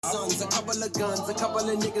Sons, a couple of guns, a couple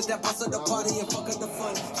of niggas that bust at the party and fuck at the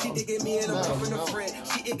fun. She digging me and I'm cuffing a friend.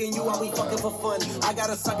 She igging you while we fucking for fun. I got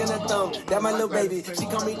a suck in her thumb, that my little baby. She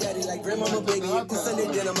call me daddy like grandmama baby. If this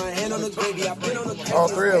Sunday dinner, my hand on the gravy. I've been on the all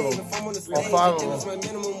three of them. All five of them. It's my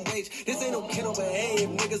minimum wage. This ain't no kennel, but hey, if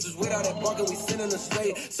niggas was without that barking, we sending them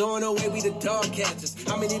straight. So on the way, we the dog catchers.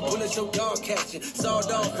 How many bullets your dog catching? Sawed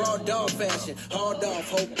off, raw dog fashion. Hard off,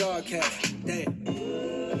 hope dog catch. Damn.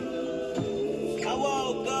 I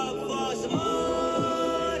woke up for some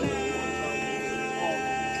money.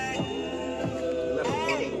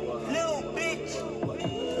 Hey, little bitch.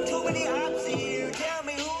 Too many ops here. Tell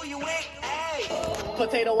me who you with. Hey.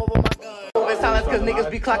 Potato over my gun. Over silence cause niggas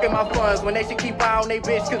be clocking my funds. When they should keep eye on they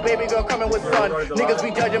bitch cause baby girl coming with sun. Niggas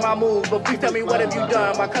be judging my moves, but please tell me what have you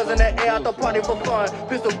done? My cousin that air out the party for fun.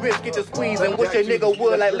 Pistol grips get to squeezing. Wish a nigga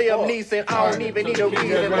would like Liam Neeson. I don't even need a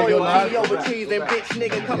reason. Loyalty over treason. Bitch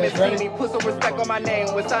nigga come and see me. Put some respect on my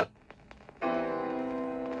name. With silence. We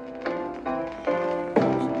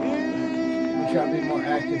try to be more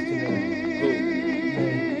active today.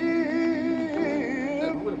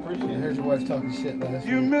 I heard your wife talking shit last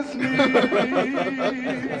You week. miss me.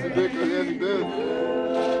 That's ridiculous. Yes, he did. I'm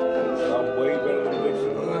way better than I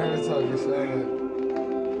Dixon. heard her talking shit.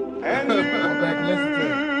 And Go back and listen to it.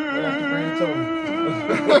 Right after Brandon told me.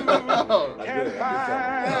 I did.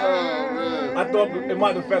 Oh, man. I thought, in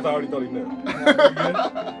my defense, I already thought he knew. In my defense,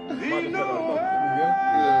 I thought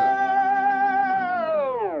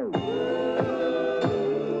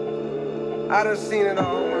Yeah. I done seen it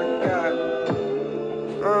all, oh my God.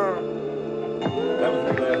 that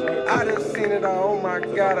was me last night. I done seen it all, oh my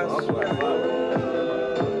God, I swear.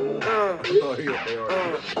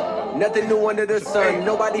 Nothing new under the sun,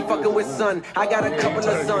 nobody fucking with sun. I got a couple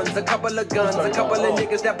of sons, a couple of guns, a couple of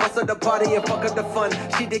niggas that bust at the party and fuck up the fun.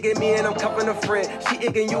 She digging me and I'm cuffing a friend. She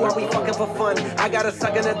igging you while we fucking for fun. I got a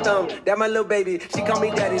suck in her thumb, that my little baby. She call me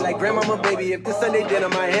daddy like grandmama baby. If this Sunday dinner,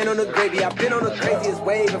 my hand on the gravy. I've been on the craziest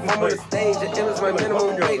wave. If I'm on the stage, it is my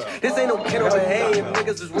minimum wage. This ain't no kennel, but hey, if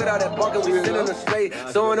niggas is without that barking, we sending them straight.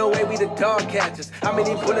 So on the way, we the dog catchers. How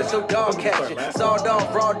many bullets your dog catching? Sawed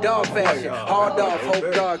off, raw dog fashion. Hard off,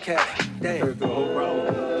 hope dog catch. Damn. Turned to a whole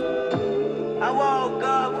problem. I woke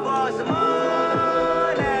up for some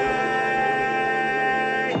money.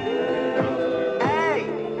 Hey,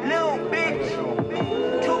 little bitch.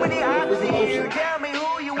 Too many ops here. Tell me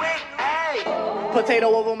who you with. Hey.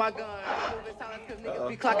 Potato over my gun. Niggas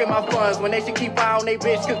be clocking my funds when they should keep eye on they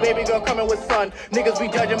bitch cause baby girl coming with sun. Niggas be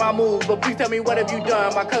judging my moves, but please tell me what have you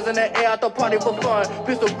done? My cousin that air out the party for fun.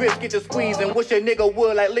 Pistol grips get to squeezing. Wish a nigga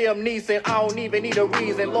would like Liam Neeson. I don't even need a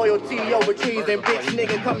reason. Loyalty over treason. Bitch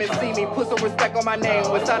nigga come and see me. Put some respect on my name.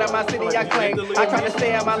 Inside of my city I claim. I try to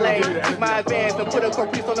stay in my lane. Keep my advance and put a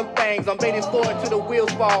caprice on them fangs. I'm baiting forward till the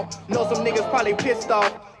wheels fall. Know some niggas probably pissed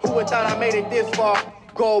off. Who would thought I made it this far?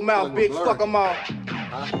 Gold mouth bitch, fuck them all.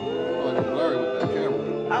 Huh? Oh, it's blurry with that camera.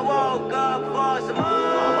 I woke up for some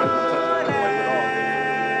money.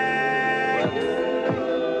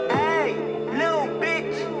 Hey, little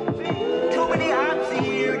bitch. Too many ops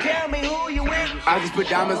here. Tell me who you with. I just put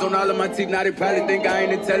diamonds on all of my teeth, now they probably think I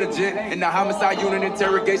ain't intelligent. In the homicide unit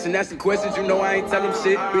interrogation, asking questions, you know I ain't tell them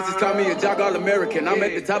shit. Bitches call me a jock all-American, I'm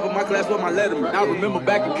at the top of my class with my letterman. I remember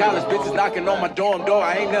back in college, bitches knocking on my dorm door,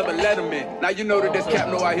 I ain't never let them in. Now you know that this cap,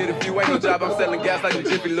 no, I hit a few, ain't no job, I'm selling gas like a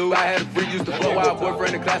Jiffy Lube. I had a free, used to blow out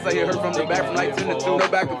boyfriend in class, I hear her from the back from like 10 to 2. No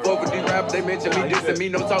back and forth with these rappers, they mention me, dissing me,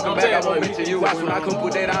 no talking back, I won't mention you. Watch when I come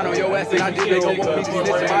put that down on your ass, and I did, they gon' want me to snitch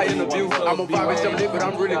in my interview. I'm a vibe, bitch, I'm lit, but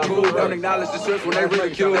I'm really cool. Don't acknowledge the shirts when they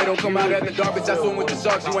ridicule. They don't come out at the dark, bitch, I swim with the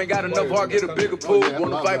sharks. You ain't got enough heart, get a bigger pool.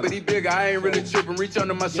 Wanna fight, but he bigger, I ain't really tripping. Reach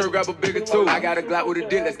under my shirt, grab a bigger tool. I got a Glock with a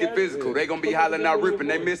dick, let's get physical. They gon' be hollering out ripping,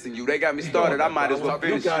 they missing you. They got me started, I might as well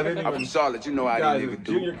finish. I'm from Charlotte, you know how these niggas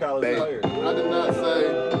do. Junior college Babe. players. I did not say.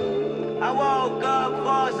 I woke up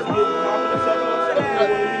for some money.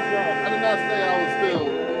 I did not say I was still.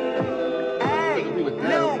 Hey, Be with them.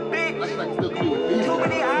 little I bitch. think I can still be with these. Too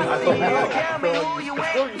many ops here. Tell me who you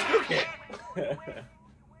with. You still can't.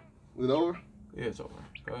 Is it over? Yeah, it's over.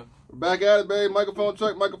 Go ahead. We're back at it, babe. Microphone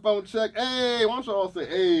check, microphone check. Hey, why don't you all say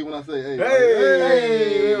hey when I say hey?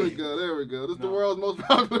 Hey. There we go, there we go. This is the world's most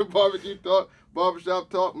popular barbecue talk, barbershop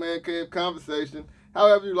talk, man cave conversation.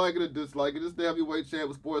 However you like it or dislike it. This is the Heavyweight Champ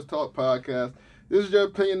with Sports Talk Podcast. This is your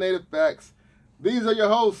opinionated facts. These are your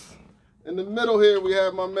hosts. In the middle here, we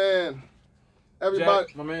have my man. Everybody,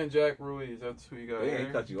 Jack, my man Jack Ruiz, that's who you got Yeah, he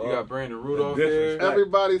here. cut you You off. got Brandon Rudolph That's here. disrespect.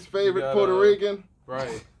 everybody's favorite You got, Puerto Rican.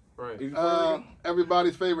 Right.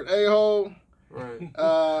 Everybody's favorite a-hole. Right.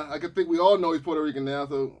 I can think we all know he's Puerto Rican now,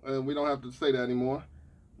 so we don't have to say that anymore.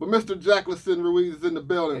 But Mr. Jacklison Ruiz is in the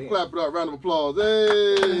building. Damn. Clap it up. Round of applause.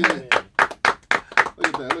 Hey! Look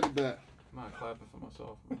at that. Look at that. I'm not clapping for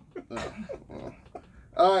myself.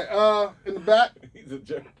 All right. In the back. He's a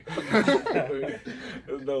jerk.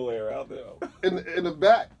 There's no way around that. In the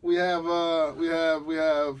back, we have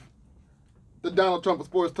the Donald Trump of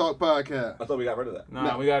Sports Talk podcast. I thought we got rid of that.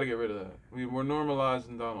 Nah, we got to get rid of that. We're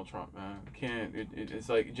normalizing Donald Trump, man. We can't. It's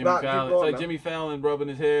like Jimmy Nah, keep Fallon. going, It's like man. Jimmy Fallon rubbing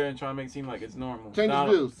his hair and trying to make it seem like it's normal. Change his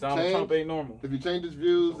Donald, views. Donald Trump ain't normal. If you change his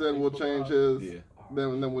views, then we'll change his. Yeah.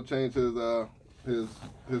 Then we'll change his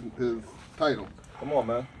title. Come on,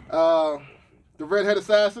 man. The redhead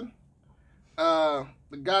assassin. The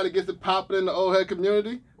guy that gets it popping in the old head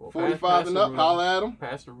community. Well, 45 and up. Pastor Holla at him.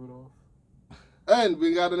 Pastor Rudolph. And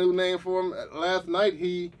we got a new name for him. Last night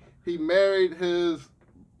he married his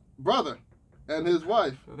brother and his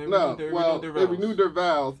wife. So they renewed their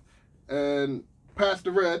vows, and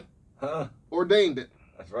Pastor Red Huh? ordained it.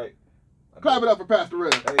 That's right. Clap it up for Pastor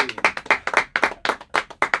Red. Hey.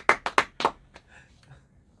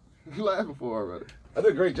 You laughing for already? I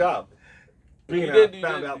did a great job. He Being did,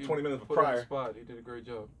 found you out 20 minutes put him on the prior. spot. He did a great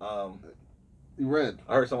job. You read.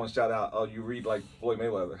 I heard someone shout out, "Oh, you read like Floyd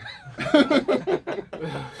Mayweather."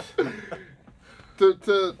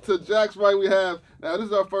 To Jack's right, we have now. This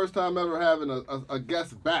is our first time ever having a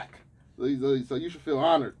guest back, so you should feel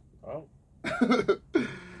honored. Oh.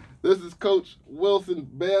 This is Coach Wilson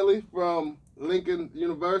Bailey from Lincoln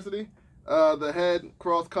University, the head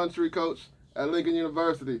cross country coach at Lincoln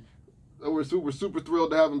University. We're super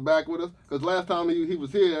thrilled to have him back with us because last time he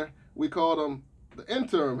was here, we called him the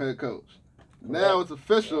interim head coach. Now it's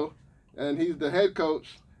official, and he's the head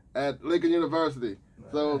coach at Lincoln University.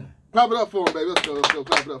 So clap it up for him, baby. Let's go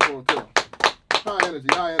clap it up for him too. High energy.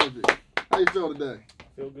 How you feeling today?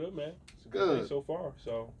 Feel good, man. It's a good day so far.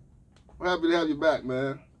 So We're happy to have you back,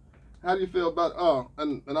 man. How do you feel about?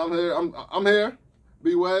 And I'm here. I'm here.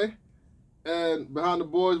 B-Way, and behind the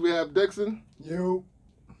boys we have Dixon. You.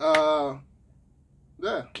 Yeah.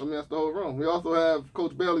 I mean that's the whole room. We also have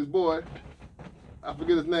Coach Bailey's boy. I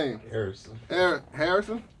forget his name. Harrison.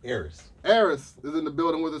 Harrison. Harris. Harris is in the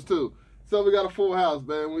building with us too. So we got a full house,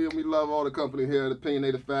 man. We love all the company here at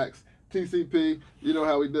Opinionated Facts. TCP, you know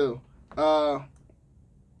how we do.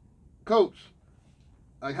 Coach,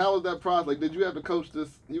 like how was that process? Like did you have to coach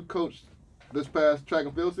this? You coached this past track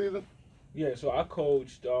and field season? yeah, so I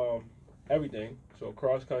coached everything. So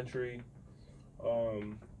cross country,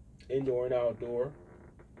 indoor and outdoor,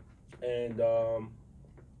 and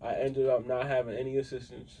I ended up not having any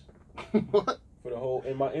assistants What? for the whole.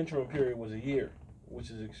 And my interim period was a year, which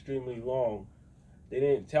is extremely long. They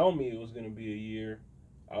didn't tell me it was going to be a year.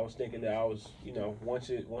 I was thinking that I was,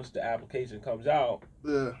 once the application comes out,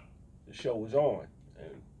 Yeah. the show was on, and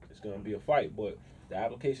it's going to be a fight. But the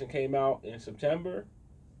application came out in September,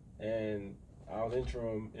 and I was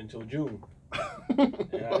interim until June.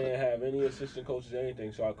 And I didn't have any assistant coaches or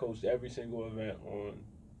anything, so I coached every single event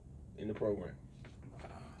in the program.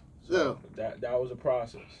 So that was a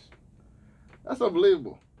process. That's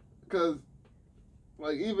unbelievable. Because,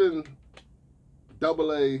 like, even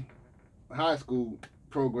AA high school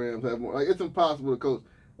programs have more. Like, it's impossible to coach.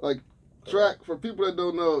 Like, track, for people that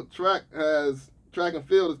don't know, track and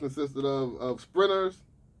field is consisted of sprinters,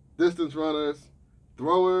 distance runners,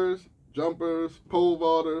 throwers, jumpers, pole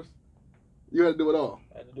vaulters. You had to do it all.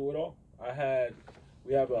 I had to do it all.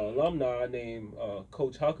 We have an alumni named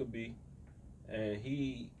Coach Huckabee, and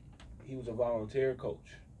he was a volunteer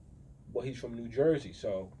coach. But he's from New Jersey,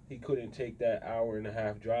 so he couldn't take that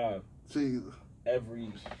hour-and-a-half drive Jesus.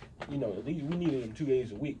 every, at least we needed him 2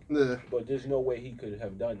 days a week. Yeah. But there's no way he could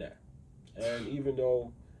have done that. And even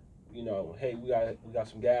though, hey, we got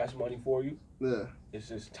some gas money for you, Yeah. it's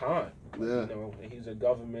just time. Yeah. And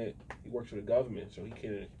he works for the government, so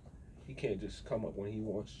he can't just come up when he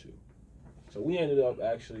wants to. So we ended up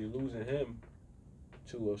actually losing him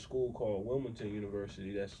to a school called Wilmington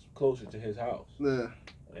University that's closer to his house. Yeah.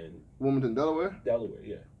 And Wilmington, Delaware? Delaware,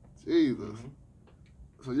 yeah. Jesus. Mm-hmm.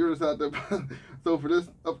 So you're just out there. So for this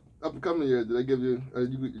up and coming year, did they give you? Are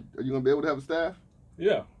you gonna be able to have a staff?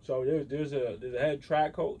 Yeah. So there's a head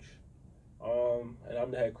track coach, and I'm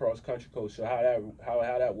the head cross country coach. So how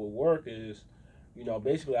that would work is,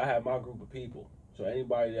 basically I have my group of people. So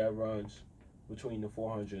anybody that runs between the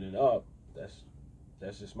 400 and up, that's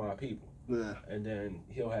just my people. Yeah. And then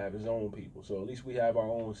he'll have his own people. So at least we have our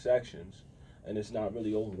own sections, and it's not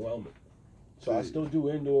really overwhelming. So I still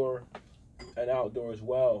do indoor and outdoor as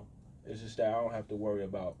well. It's just that I don't have to worry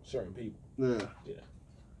about certain people. Yeah. Yeah.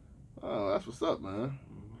 Oh, that's what's up, man.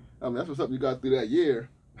 Mm-hmm. I mean, that's what's up. You got through that year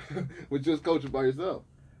with just coaching by yourself.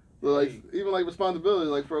 So like, even like responsibility,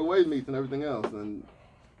 like for away meets and everything else, and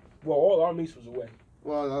Well, all our meets was away.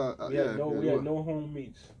 Well, We had no home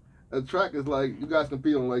meets. A track is like you guys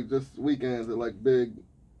compete on like just weekends at like big,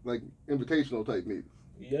 like invitational type meets.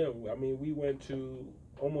 Yeah, I mean, we went to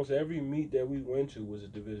almost every meet that we went to was a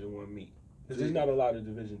Division I meet. Because there's not a lot of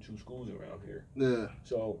Division II schools around here. Yeah.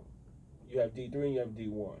 So you have D3 and you have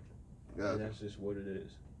D1. Gotcha. And that's just what it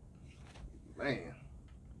is. Man.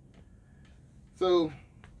 So,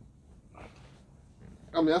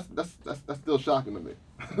 I mean, that's still shocking to me.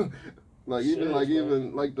 even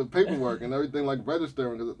the paperwork and everything, like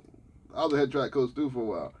registering. Cause I was a head track coach too for a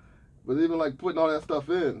while, but even like putting all that stuff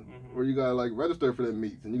in, where you gotta like register for the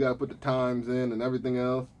meets and you gotta put the times in and everything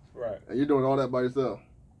else. Right. And you're doing all that by yourself.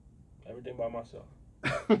 Everything by myself.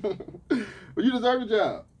 Well, you deserve the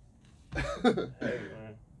job. Hey,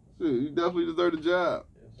 man. Shoot, you definitely deserve the job.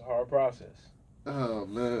 It's a hard process. Oh,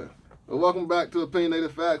 man. Well, welcome back to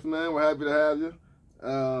Opinionated Facts, man. We're happy to have you.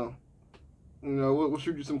 We'll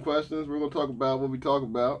shoot you some questions. We're going to talk about what we talk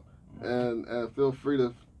about. And feel free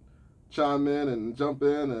to chime in and jump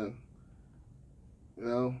in.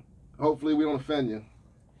 And, hopefully we don't offend you.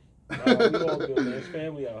 We all good, man. It's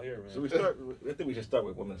family out here, man. So I think we should start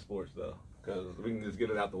with women's sports, though. Because we can just get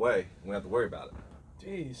it out the way. We don't have to worry about it.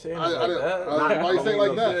 Gee, saying it like that. Why you saying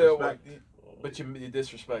like that? Yeah, but you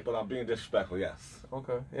disrespectful. But I'm being disrespectful, yes.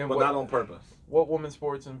 Okay. And but not on purpose. What women's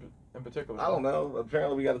sports in particular? I don't know.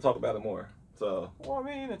 Apparently we got to talk about it more. So. Well, I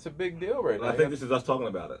mean, it's a big deal right now. I think this is us talking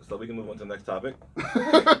about it. So we can move on to the next topic.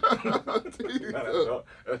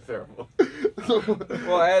 That's terrible.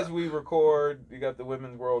 Well, as we record, you got the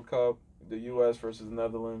Women's World Cup. The U.S. versus the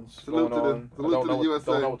Netherlands going on. I don't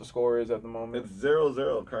know what the score is at the moment. It's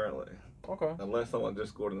 0-0 currently. Okay. Unless someone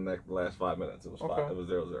just scored in the last 5 minutes. It was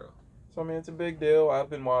 0-0. So, I mean, it's a big deal. I've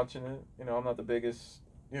been watching it. I'm not the biggest,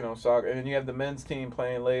 soccer. And then you have the men's team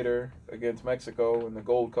playing later against Mexico in the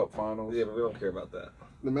Gold Cup finals. Yeah, but we don't care about that.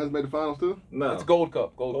 The men's made the finals too? No. It's Gold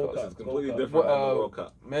Cup. Gold Cup. It's completely different than the World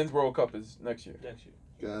Cup. Men's World Cup is next year.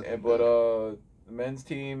 Gotcha. But the men's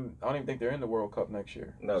team, I don't even think they're in the World Cup next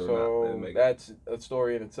year. No, so that's a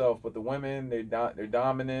story in itself. But the women, they're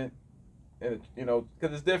dominant, and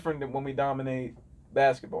because it's different than when we dominate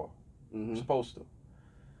basketball. We're supposed to.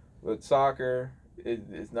 But soccer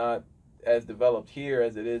is not as developed here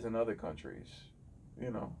as it is in other countries.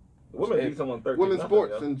 Women beat someone 13. Women's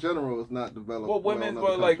sports in general is not developed. Well, women's,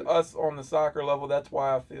 like us on the soccer level, that's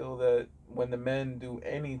why I feel that when the men do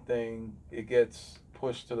anything, it gets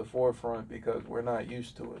pushed to the forefront because we're not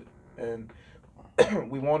used to it. And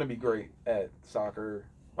we want to be great at soccer.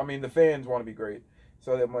 I mean, the fans want to be great.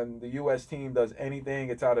 So that when the U.S. team does anything,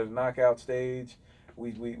 it's out of the knockout stage,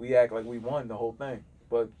 we act like we won the whole thing.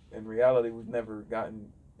 But in reality, we've never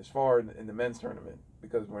gotten as far in the men's tournament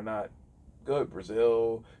because we're not good.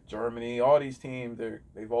 Brazil, Germany, all these teams,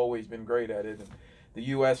 they've always been great at it. And the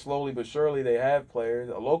U.S. slowly but surely, they have players.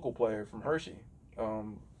 A local player from Hershey.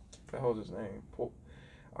 What the hell's his name?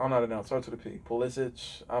 I'm not announced. Starts with a P.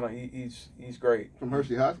 Pulisic. I don't know. He's great. From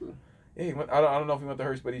Hershey High School? Yeah, he went, I don't know if he went to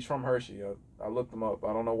Hershey, but he's from Hershey. I looked him up.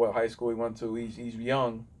 I don't know what high school he went to. He's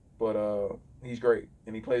young, but he's great.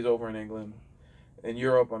 And he plays over in England. In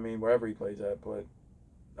Europe, I mean, wherever he plays at. But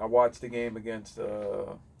I watched the game against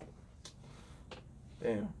I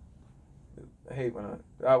hate when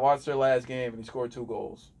I watched their last game and he scored 2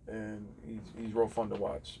 goals. And he's real fun to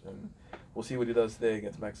watch. And we'll see what he does today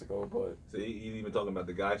against Mexico. But see, he's even talking about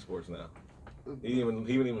the guy sports now. He didn't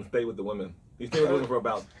even stay with the women. He stayed with the women for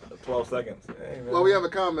about 12 seconds. Hey, well, we have a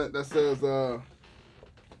comment that says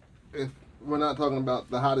if we're not talking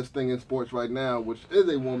about the hottest thing in sports right now, which is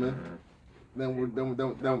a woman, then we're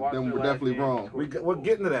definitely wrong. We're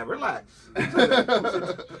getting to that. Relax.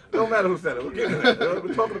 Don't matter who said it. We're getting to that.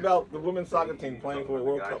 We're talking about the women's soccer team playing for a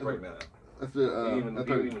World Cup right now. That's it.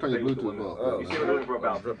 Turn your Bluetooth off. You stayed with for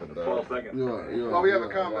about 12 seconds. You're well, we have a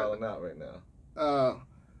comment. I'm out right now.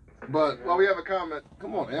 But while we have a comment,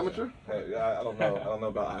 come on, amateur. Hey, I don't know. I don't know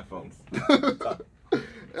about iPhones.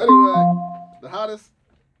 Anyway, the hottest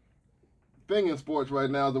thing in sports right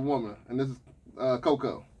now is a woman, and this is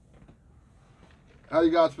Coco. How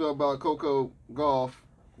you guys feel about Coco Gauff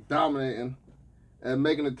dominating and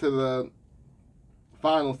making it to the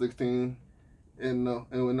final 16 in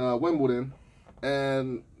Wimbledon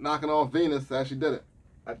and knocking off Venus as she did it?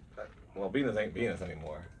 Well, Venus ain't Venus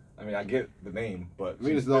anymore. I mean, I get the name, but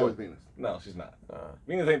Venus is always Venus. No, she's not.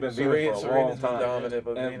 Venus ain't been Venus for a long time. Dominant,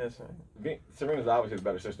 but Serena's obviously his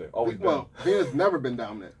better sister. Always been. Well, Venus never been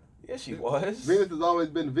dominant. Yeah, she was. Venus has always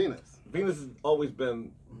been Venus. Venus has always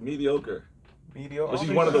been mediocre. mediocre. But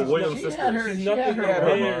she's one of the Williams She had her. sisters. She She's nothing had her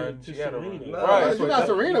compared run. to She had her Serena. run. No, Right. She's not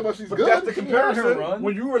Serena, but she's But good. that's the She had her comparison. run.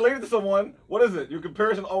 When you related to someone, what is it? Your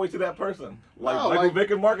comparison always to that person. Like No, Michael like-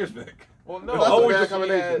 Vick and Marcus Vick. Well, no, But that's a always bad a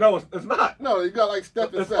combination. No, it's not. No, you got like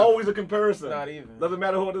Steph and It's Seth. always a comparison. Not even. Doesn't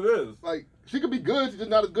matter who it is. Like, she could be good, she's just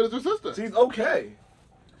not as good as her sister. She's okay.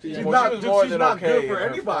 She's Well, not. she was more She's than not okay good in for her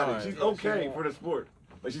anybody. prime. She's Yeah, okay for the sport.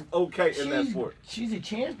 Like she's okay in that sport. She's a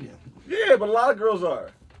champion. Yeah, but a lot of girls are.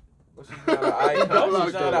 But she's not an icon.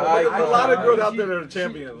 She's not an There's icon. a lot of girls out She- there that are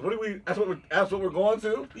champions. What do we? That's what we're going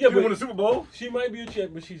to. Yeah, She but- win the Super Bowl. She might be a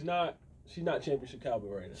champ, but she's not championship caliber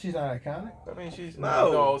right now. She's not iconic. I mean, she's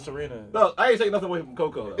No. no Serena. No, I ain't taking nothing away from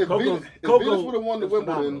Coco. Though. If Venus would have won the is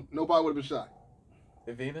Wimbledon, phenomenal. nobody would have been shocked.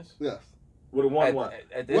 If Venus. Yes. Would have won At, what?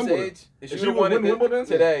 at this Wimbledon. age, if If she she would have won would it win Wimbledon,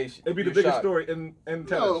 today, It'd be the you're biggest shocked. story in tennis.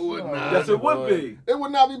 No, it would not. Yes, it would be. It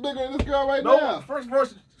would not be bigger than this girl right No, now. first,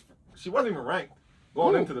 she wasn't even ranked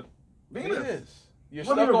going Who? into the Venus. Venus. You're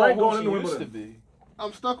Wasn't stuck even on ranked who going she into used to Wimbledon. be.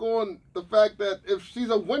 I'm stuck on the fact that if she's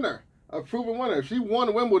a winner, a proven winner, if she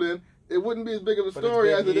won Wimbledon, it wouldn't be as big of a But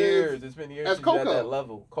story as it's been it years. is. It's been years as she's at Coco. that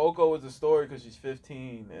level. Coco was the story because she's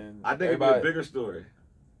 15, and I think it'd everybody, be a bigger story.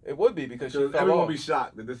 It would be because she Because fell everyone off. would be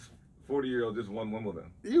shocked that this 40-year-old just won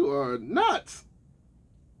Wimbledon. You are nuts.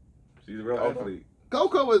 She's a real Okay. athlete.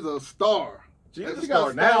 Coco is a star. She And is a she got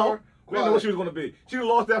star now. star We didn't know what she was going to be. She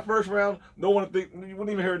lost that first round. No one would think. You wouldn't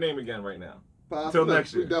even hear her name again right now. Until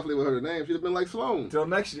next year. We definitely would have heard her name. She'd have been like Sloane. Until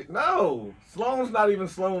next year. No, Sloane's not even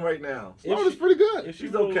Sloane right now. If Sloane is she- pretty good. If she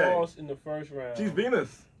She's would've okay. lost in the first round, She's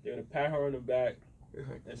Venus. they're gonna pat her on the back and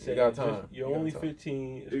You say, got time. "You're You got only time.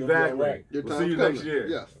 15. It's Exactly. gonna be all right." Your We'll time's see you coming. next year.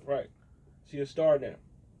 Yes. Right. She's a star now,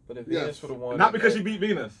 But if Yes. Venus would have won, Not because she beat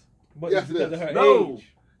Venus. but Yes, it's it because is. of her No.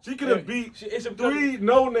 age. She could have beat It's a 3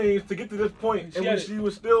 no names to get to this point, She and had she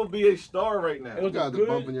would still be a star right now. It was, got a the good,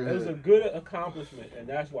 bump in your it was head. a good accomplishment, and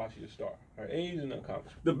that's why she's a star. Her age is an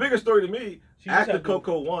accomplishment. The bigger story to me, She just after had to-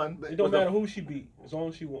 Coco won, It don't was the- matter who she beat, as long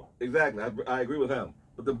as she won. Exactly, I agree with him.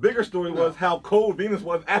 But the bigger story was how cold Venus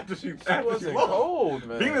was after she She wasn't cold,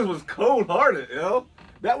 man. Venus was cold-hearted, yo.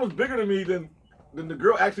 That was bigger to me than the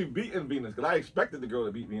girl actually beating Venus, because I expected the girl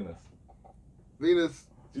to beat Venus. Venus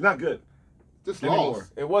She's not good. just Anymore.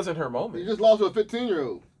 lost. It wasn't her You moment. just lost to a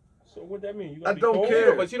 15-year-old. So what that mean? You I gonna be don't cold?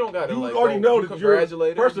 care. But you don't got to. You like, already go- know you that you're.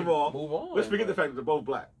 congratulate her, First you of all, move on. let's forget the fact that they're both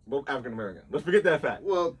black, both African American. Let's forget that fact.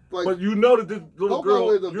 Well, like, But you know that this little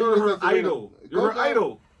Coco is girl, a you're Venus her and Serena. idol. You're her Coco-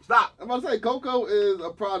 idol. Stop. I'm about to say, Coco is a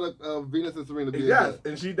product of Venus and Serena being Yes,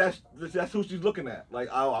 good. and that's who she's looking at. Like,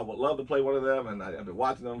 oh, I would love to play one of them, and I've been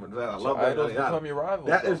watching them, and I love that. Idols yada, yada. become your rivals.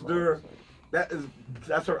 That though, is man.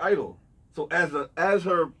 that's her idol. So as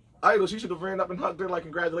her idol, she should have ran up and hugged her like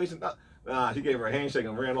congratulations. Nah, she gave her a handshake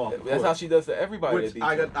and ran off. That's how she does to everybody. Which that beats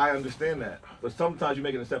her. I understand that, but sometimes you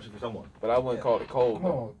make an exception for someone. But I wouldn't call it cold. though.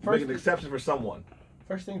 Oh, You make first, an exception for someone.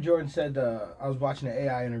 first thing Jordan said, I was watching an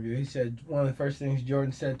AI interview. He said one of the first things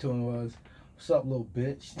Jordan said to him was, "What's up, little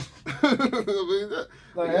bitch?" I mean,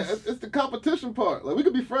 Like, yeah, that's- it's the competition part. Like, we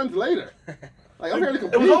could be friends later. Like, I'm here to It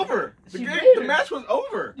compete. was over. The She game, beat the her. match was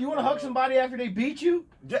over. You want to hug somebody after they beat you?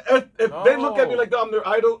 Yeah, if they look at me No. like I'm their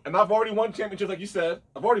idol, and I've already won championships, like you said,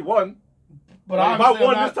 I've already won. But Like, if I obviously,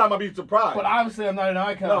 won I'm this not, time, I'd be surprised. but obviously, I'm not an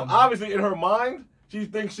icon. No, obviously, in her mind, she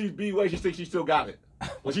thinks she's B-Way. She thinks she still got it.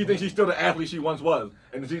 But she thinks she's still the athlete she once was.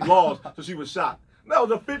 And she lost, so she was shocked. No,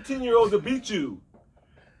 the 15-year-old to beat you.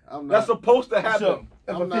 I'm That's not. supposed to happen. So,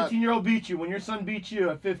 if I'm a not- 15-year-old beats you, when your son beats you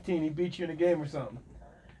at 15, he beats you in a game or something,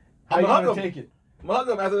 how I'm you gonna gonna hug him. take it? I'm gonna hug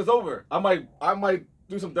him after it's over. I might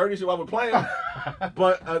do some dirty shit while we're playing.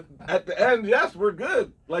 But at the end, yes, we're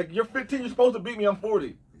good. Like, you're 15, you're supposed to beat me, I'm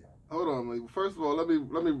 40. Hold on. Like, first of all, let me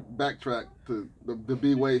backtrack to the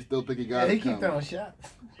B Wade still think he got Yeah, it. he keep coming. throwing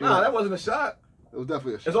shots. Nah, that wasn't a shot. It was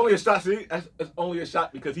definitely a shot. It's only a shot. See, it's only a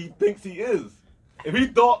shot because he thinks he is. If he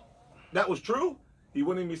thought that was true, he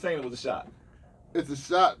wouldn't even be saying it was a shot. It's a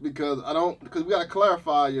shot because we got to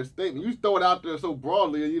clarify your statement. You throw it out there so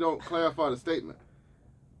broadly and you don't clarify the statement.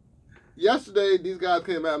 Yesterday, these guys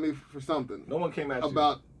came at me for something No one came at you.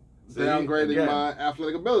 about See, downgrading again, my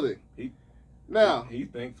athletic ability. He- Now, He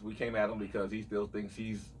thinks we came at him because he still thinks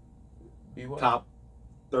he's Be what? top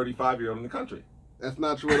 35-year-old in the country. that's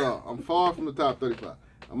not true at all. I'm far from the top 35.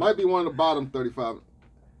 I might be one of the bottom 35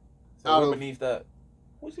 So out we're of- beneath that.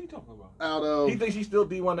 What's he talking about? out of. He thinks he's still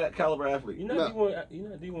D1 that caliber athlete. You're not D1. You're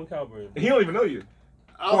not D1 caliber. He don't even know you.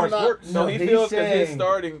 I'm Or not. sports. So No, he he's feels that his saying-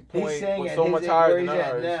 starting He's point saying was at so his much age, higher where than he's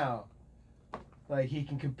at ours. now, like he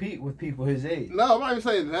can compete with people his age. No, I'm not even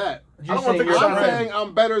saying that. Just don't wanna saying take you're a shot I'm at him. saying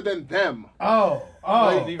I'm better than them. Oh,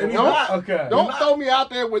 Like, even And he's don't- not. okay. Don't throw me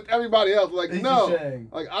out there with everybody else. Like, He's no. just saying.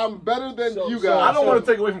 Like, I'm better than So- you so guys. I don't So- want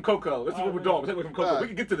to take away from Coco. This is what we're doing. We're taking away from Coco. Alright. We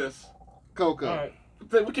can get to this. Coco. All right.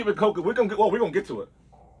 We keep it Coco. We're gonna get to it.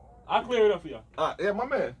 I'll clear it up for y'all. Yeah, my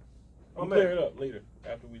man. I'll clear it up later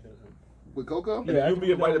after we done. With Coco? Yeah, you'll after be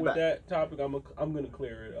we invited done with back. that topic, I'm gonna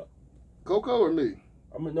clear it up. Coco or me?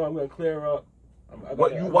 I'm gonna clear up.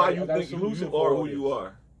 Why you think you are who you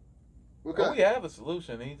are? Okay. Well, we have a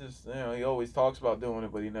solution. He just, he always talks about doing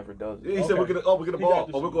it, but he never does it. Yeah, he said we get a ball, got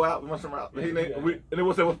the or we'll go out, we run some route. And then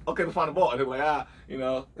we'll say, well, okay, let's find the ball. And they're like,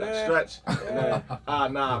 that stretch. And then,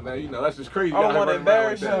 nah, man, that's just crazy. I don't want to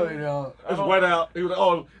embarrass No, you. you know. It's wet out. He was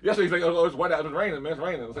like, yesterday he's like, oh, it's wet out. It's raining, man. It's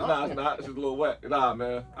raining. I was like, nah, it's not. It's just a little wet. Nah,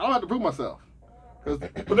 man. I don't have to prove myself. But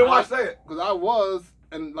then why say it? Because I was,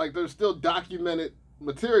 and like there's still documented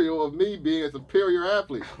material of me being a superior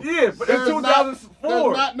athlete. Yeah, but in 2004.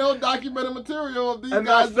 There's not no documented material of these And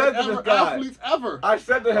guys I said being to this ever guy, athletes ever. I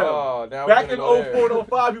said to him, now back we're in gonna go 04 and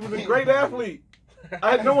 05, he was a great athlete. I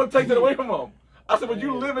had no one take that away from him. I said, but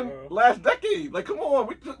you live in last decade. Like, come on,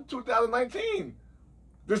 we 2019.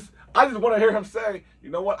 I just want to hear him say, you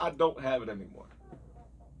know what, I don't have it anymore.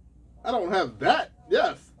 I don't have that,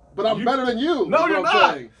 yes. But I'm better than you. No, is you're what I'm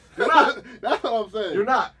not. saying. You're not. That's what I'm saying. You're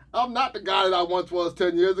not. I'm not the guy that I once was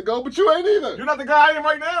 10 years ago, but you ain't either. You're not the guy I am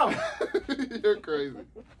right now. You're crazy.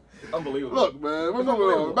 Unbelievable. Look, man, we're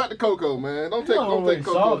moving on. Back to Coco, man. Don't take Coco's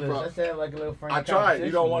Coco's Let's props. have like a little friendly I tried.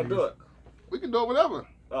 You don't want to competition do it. We can do it whenever.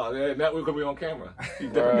 Oh, yeah, that we're going to be on camera. He's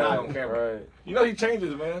a different guy on camera. Right. You know he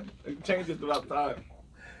changes, man. He changes throughout time.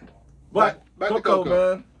 But Back to Coco, Coco.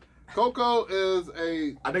 man. Coco is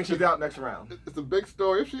I think she's out next round. it's a big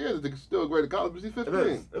story. If she is, it's still a great accomplishment. She's 15. It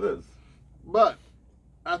is. It is. But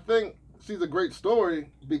I think she's a great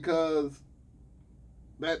story because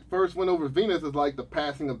that first win over Venus is like the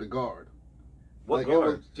passing of the guard. What Like, it guard?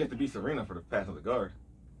 was- She has to beat Serena for the pass of the guard.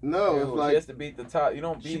 No, She it's like has to beat the top. You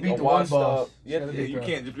don't She beat beat a the one washed boss. up. She You, have had to, to Yeah, beat you her.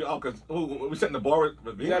 can't just because we setting the bar with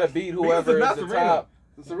Venus. you gotta beat Venus whoever not is the Serena. top.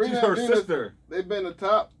 Serena She's her and Venus, sister. they've been the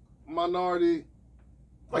top minority.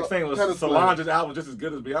 Like saying tennis Solange's album just as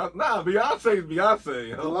good as Beyonce. Nah, Beyonce is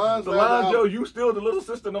Beyonce. Yo. Solange's Solange, album- yo, you still the little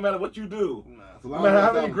sister no matter what you do. Nah, No Solange's matter how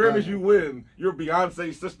last many album was Grammys banging. you win, you're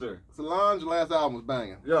Beyonce's sister. Solange's last album was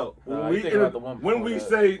banging. Yo, Nah, when you think about the one when before we that.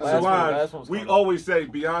 say Last Solange, one's we coming. always say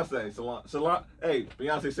Beyonce. Solange, hey,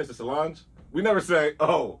 Beyonce's sister Solange. We never say,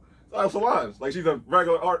 oh, Solange, like she's a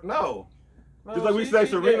regular art. No. No, Just like we she- say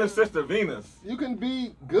she Serena's getting- sister, Venus. You can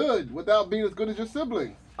be good without being as good as your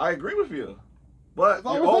siblings. I agree with you. But That's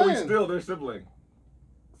all you're we're always saying. still their sibling.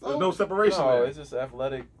 So, There's no separation No, there. it's just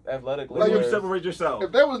athletic. Like you layers. separate yourself.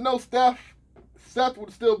 if there was no Steph, Seth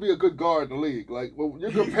would still be a good guard in the league. Like, well, you're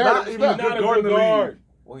He's comparing not to even Steph. a good Not a guard in good the league. guard.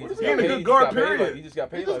 Well, he What just is got he? paid. He a He good just guard, got paid period. like- He just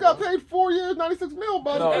got paid. He just like got one. paid 4 years, 96 mil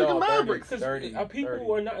by the No, fucking no, Mavericks. 30. Because people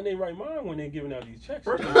 30. are not in their right mind when they're giving out these checks.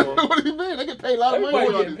 First of anymore. all, What do you mean? They get paid a lot of money Everybody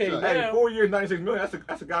on getting these paid checks. now. hey, 4 years, 96 million.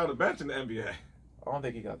 That's a guy on the bench in the NBA. I don't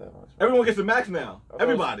think he got that much. Everyone gets a max now.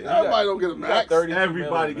 Everybody. Yeah. Everybody don't get a He got max. 32 Everybody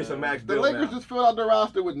million, gets a man. max The deal Lakers now. just filled out their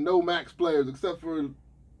roster with no max players except for AD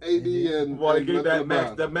and. Well, they and gave that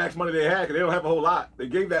LeBron. max money they had because they don't have a whole lot. They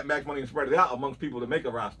gave that max money and spread it out amongst people to make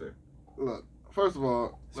a roster. Look, first of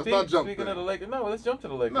all, let's not jump Speaking there. of the Lakers, no, let's jump to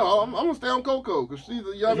the Lakers. No, I'm gonna stay on Coco because she's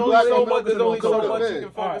a young There's black only so woman much- There's with only so Coco much big. you can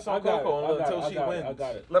focus All on right, I got Coco it, until I she got it, wins. I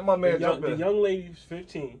got it. Let my man The jump in. young lady's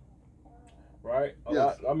 15, right?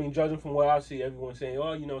 Yes. I mean, judging from what I see, everyone saying,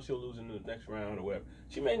 "Oh, she'll lose in the next round or whatever."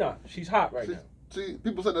 She may not. She's hot right now. See,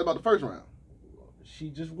 people said that about the first round. She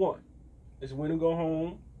just won. It's win and go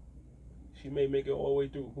home. She may make it all the way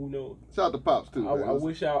through. Who knows? Shout out to Pops too. I man.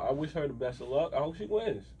 wish her the best of luck. I hope she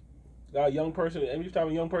wins. Got a young person. Every time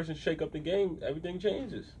a young person shake up the game, everything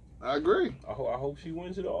changes. I agree. I hope she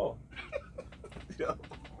wins it all. Yo,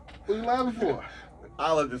 What you laughing for?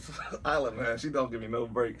 Isla, man, she don't give me no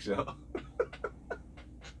breaks, yo.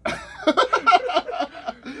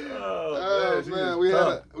 Oh she man, is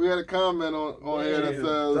we had a comment on here that Yeah.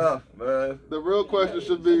 says tough, man. the real question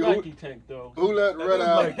should be Nike tank though. who let That Red is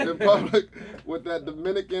out Nike. in public with that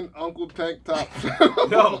Dominican Uncle Tank top.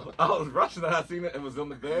 Yo, I was rushing and I seen it. It was on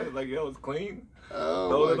the bed. It's like, yo, it's clean. Oh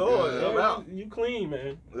Throw my it on, God. I'm out. You clean,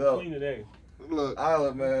 man. Yo. Clean today. Look,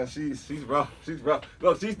 Isla, man, she's rough. She's rough.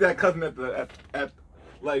 Look, she's that cousin at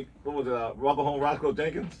like what was it? Robert Home Roscoe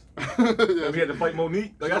Jenkins. And we had to fight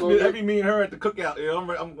Monique. Like that'd be me and her at the cookout.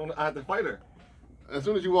 Yeah, I had to fight her. as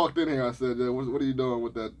soon as you walked in here, I said, what are you doing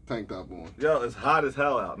with that tank top on? Yo, it's hot as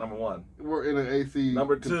hell out. Number one. We're in an AC.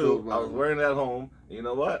 Number controlled two, I was environment. wearing it at home. And you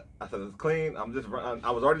know what? I said it's clean. I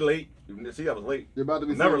was already late. You can see I was late. You're about to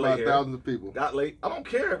be Never seen by late here. thousands of people. Got late. I don't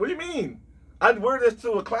care. What do you mean? I'd wear this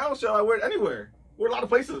to a clown show. I wear it anywhere. Wear a lot of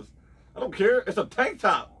places. I don't care. It's a tank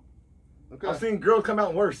top. Okay. I've seen girls come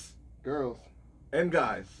out worse. Girls And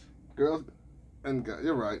guys. and guys.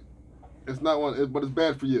 You're right. It's not one, but it's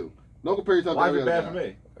bad for you. Don't compare yourself Why to is every it other bad guy. for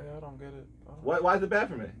me? Yeah, I don't get it. Why is it bad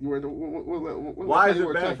for me? You wear Why is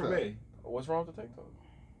it bad for me? What's wrong with the tank top?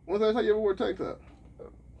 When's the last time you ever wore a tank top?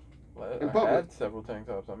 In I public? had several tank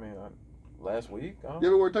tops. I mean, last week. You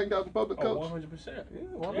ever wear a tank top in public, Oh, Coach? 100%. Yeah,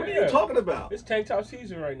 What are you talking about? It's tank top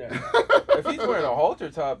season right now. If he's wearing a halter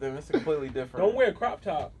top, then it's completely different. Don't wear a crop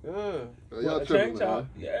top. Yeah. Y'all A tripping, tank man. top,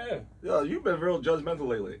 yeah. Yo, you've been real judgmental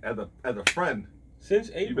lately as a friend.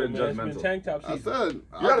 Since April, been man, it's judgmental. been tank top I season. said.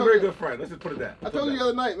 You got a very good friend. Let's just put it that. I told you the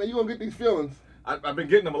other night, man, you gonna get these feelings. I've been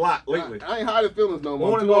getting them a lot lately. I ain't hiding feelings no more.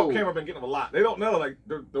 On I'm and too off old. camera, I've been getting them a lot. They don't know, like,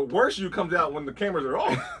 the worst you comes out when the cameras are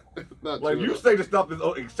off. Not Like, true. you say the stuff is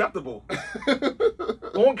acceptable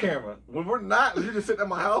on camera. When we're not, you're just sitting at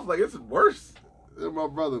my house, like, it's worse. They're my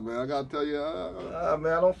brother, man. I gotta tell you.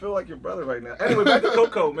 Man, I don't feel like your brother right now. Anyway, back to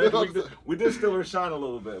Coco, man. We did steal her shine a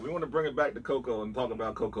little bit. We want to bring it back to Coco and talk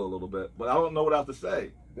about Coco a little bit. But I don't know what else to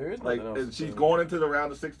say. There is Like, nothing else to she's say. going into the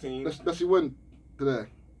round of 16. Does she win today?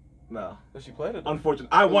 No. Does she play it? Unfortunately.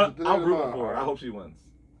 Today I'm tomorrow. rooting for her. I hope she wins.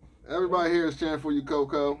 Everybody here is cheering for you,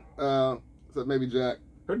 Coco. Except maybe Jack.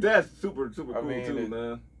 Her dad's super cool, mean, too,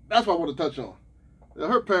 man. That's what I want to touch on.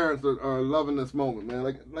 Her parents are loving this moment, man.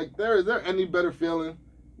 Like is there any better feeling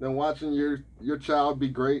than watching your child be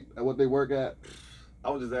great at what they work at? I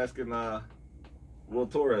was just asking Will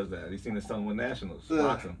Torres that. He seen his son win nationals,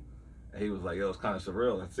 boxing. And he was like, yo, it's kind of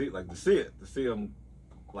surreal. To see him,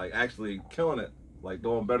 like, actually killing it, like,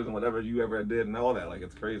 doing better than whatever you ever did and all that. Like,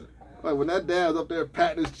 it's crazy. Like when that dad's up there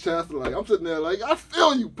patting his chest, like I'm sitting there like I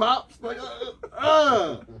feel you, pops. Like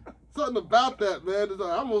something about that, man. It's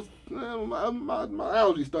like almost my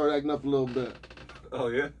allergies started acting up a little bit. Oh,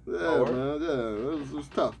 yeah? Yeah, Oh, man. Yeah, it was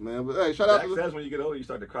tough, man. But hey, shout out Jack to says when you get older, you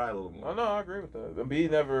start to cry a little more. Oh, no, I agree with that. And B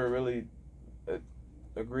never really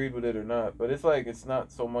agreed with it or not. But it's like, it's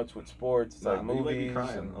not so much with sports. It's like You make me movies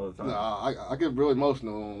crying all the time. I get real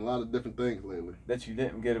emotional on a lot of different things lately. that you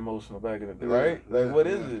didn't get emotional back in the day, Yeah, right? Like, yeah, what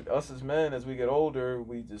is yeah. it? Us as men, as we get older,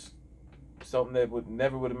 we just, something that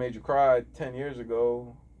never would have made you cry 10 years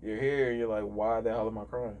ago, you're here, and you're like, why the hell am I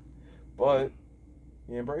crying? But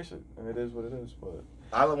you embrace it, and it is what it is. But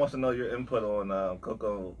Isla wants to know your input on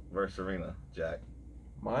Coco versus Serena, Jack.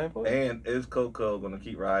 my input? And is Coco going to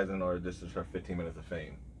keep rising, or this is her 15 minutes of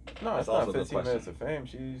fame? No, That's it's not also the 15 question. minutes of fame.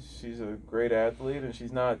 She's a great athlete, and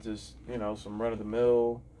she's not just, some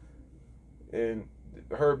run-of-the-mill. And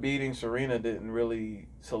her beating Serena didn't really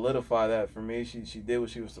solidify that for me. She did what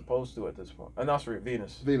she was supposed to at this point. Not Serena,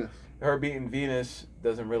 Venus. Venus. Her beating Venus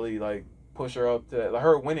doesn't really, push her up to that. Like,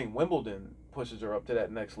 her winning Wimbledon pushes her up to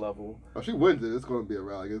that next level. If she wins it, it's going to be a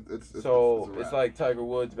rally. It's So a it's wrap. like Tiger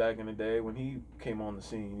Woods back in the day when he came on the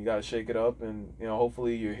scene. You got to shake it up, and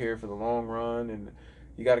hopefully you're here for the long run, and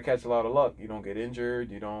you got to catch a lot of luck. You don't get injured.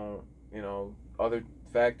 You don't, other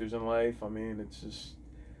factors in life. I mean, it's just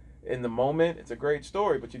in the moment, it's a great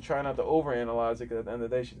story, but you try not to overanalyze it because at the end of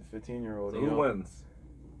the day, she's a 15-year-old. So who wins?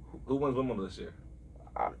 Who wins Wimbledon this year?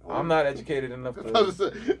 I'm not educated enough to. I was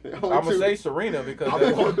gonna say, I'm gonna say Serena because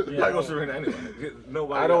I go Serena anyway.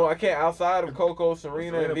 Nobody. I can't outside of Coco,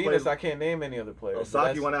 Serena, and Serena Venus. plays- I can't name any other players.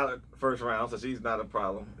 Osaki went out at first round, so she's not a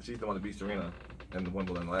problem. She's the one to beat Serena in the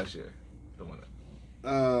Wimbledon last year. The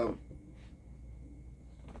winner.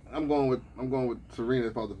 I'm going with Serena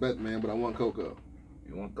if I was a bet man, but I want Coco.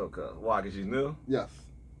 You want Coco? Why? Because she's new. Yes,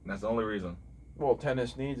 And that's the only reason. Well,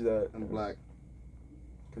 tennis needs that. I'm black.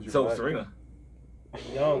 'Cause you're So black. Serena.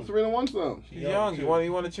 Young. Serena won some. She's young. You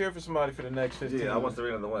want to cheer for somebody for the next 15. Yeah, I want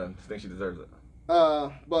Serena to win. I think she deserves it.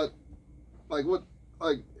 But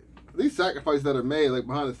these sacrifices that are made like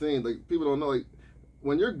behind the scenes, like people don't know, like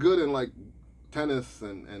when you're good in like tennis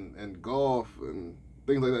and golf and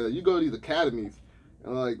things like that, you go to these academies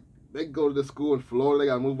and like they go to this school in Florida, they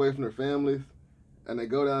gotta move away from their families, and they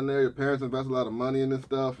go down there. Your parents invest a lot of money in this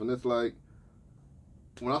stuff, and it's like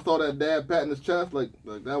when I saw that dad patting his chest, like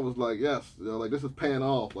that was like yes, like this is paying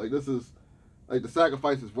off. Like this is like the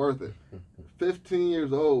sacrifice is worth it. 15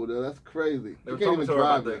 years old, that's crazy. They You were can't talking even to her about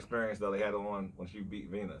drive the yet. experience that they had on when she beat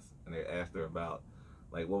Venus, and they asked her about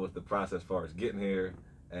like what was the process as far as getting here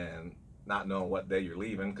and not knowing what day you're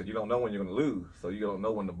leaving because you don't know when you're going to lose, so you don't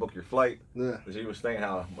know when to book your flight. Yeah. But she was saying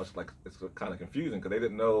how much like it's kind of confusing because they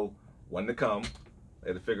didn't know when to come. They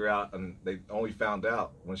had to figure out, and they only found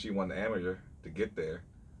out when she won the amateur to get there.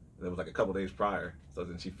 And it was like a couple days prior. So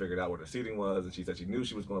then she figured out where the seating was, and she said she knew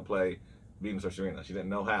she was going to play Venus or Serena. She didn't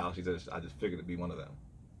know how. She said, I just figured it'd be one of them.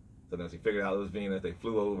 So then she figured out it was Venus. They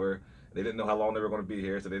flew over. They didn't know how long they were going to be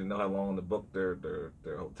here, so they didn't know how long to book their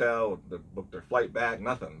hotel, to book their flight back,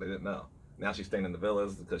 nothing. They didn't know. Now she's staying in the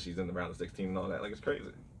villas because she's in the round of 16 and all that. Like, it's crazy.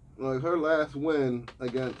 Like her last win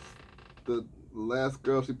against the last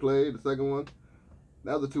girl she played, the second one,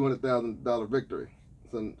 That was a $200,000 victory.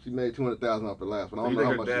 So she made $200,000 off the last one. I Do don't you know how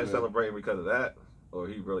think her much dad's she made. celebrating because of that? Or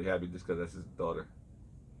he really happy just because that's his daughter?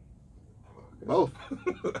 Both.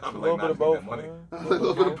 I'm A little bit of both. money. man. I was like, a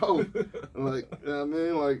little bit of both. Like, you know what I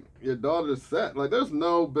mean? Like, your daughter's set. Like, there's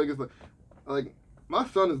no biggest, like, my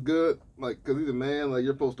son is good, like, because he's a man, like,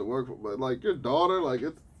 you're supposed to work for, but, like, your daughter, like,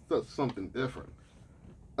 it's just something different.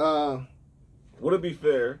 Would it be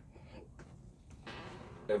fair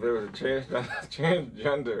if there was a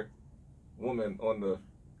transgender woman on the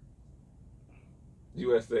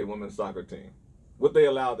USA women's soccer team? Would they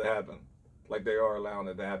allow it to happen? Like they are allowing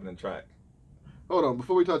it to happen in track? Hold on,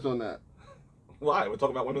 before we touch on that. Why? We're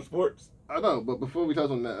talking about women's sports. I know, but before we touch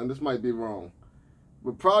on that, and this might be wrong,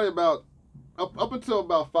 but probably about, up until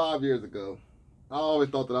about 5 years ago, I always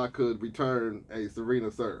thought that I could return a Serena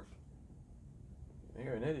serve.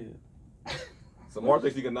 You're an idiot. So Mark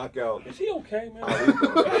thinks he can knock out. Is he okay, man?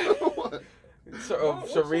 What?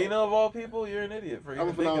 Serena of all people, you're an idiot for I'm a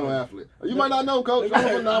even thinking phenomenal of athlete. You might not know, Coach. I'm a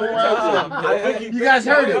phenomenal athlete. I think he You guys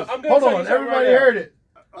heard it. I'm gonna Hold tell you on, something everybody right now. heard it.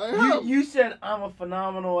 I am. You said I'm a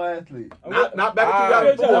phenomenal athlete. Not back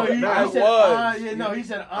I- in 2004. No, but he now. said, was. he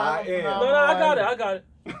said I'm I a am. phenomenal No, I got it. athlete. I got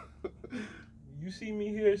it. You see me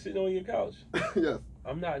here sitting on your couch. Yes.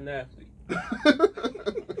 I'm not an athlete.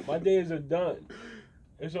 My days are done.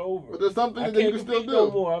 It's over. But there's something I that you can't can still compete no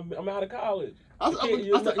do. more. I'm out of college. I You said can't-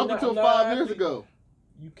 you're up not- you're until not 5 an years athlete. ago.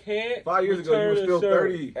 You can't. 5 years ago, you were return a still serve.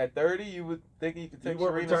 30. At 30, you would think you could take You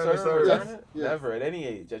weren't Serena returning the serve? serve. Return Yes, it? yes. Never, at any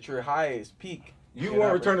age, at your highest peak. You You're weren't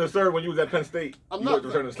not returning the serve when you was at Penn State. I'm You not- weren't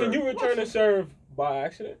returning the serve. Can you return a serve by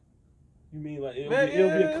accident? You mean like it'll, Man, be, it'll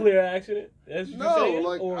be yeah. a clear accident? That's what No, you're saying?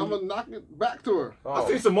 like, Or I'm going to knock it back to her. Oh. I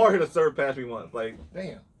seen Samar hit a serve past me once. Like,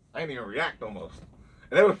 damn, I didn't even react almost.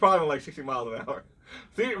 And that was probably like 60 miles an hour.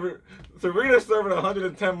 See, Serena's serving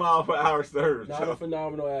 110 mile per hour serves. not a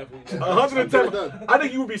phenomenal athlete. 110. I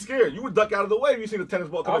think you would be scared. You would duck out of the way if you see the tennis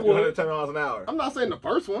ball I coming at you would. 110 miles an hour. I'm not saying the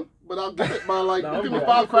first one, but I'll get it by, like, No, you give me I'm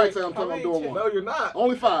 5 cracks and I'm How telling I'm many doing No, one. you're not.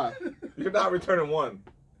 Only 5. You're not returning one.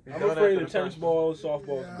 You're I'm done afraid after of the tennis first balls,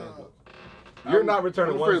 softballs, and baseballs. You're not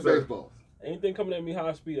returning I'm one afraid of serve. baseballs. Anything coming at me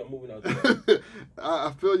high speed, I'm moving out there.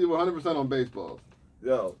 I feel you 100% on baseballs.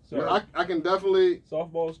 Yo, Sorry. I can definitely.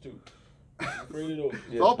 Softballs too. I'm afraid of those.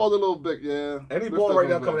 Yeah. Softball's a little big, yeah. any They're ball still right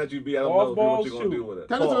now gonna coming win. at you, B, I don't know what Balls you're going to too. do with it.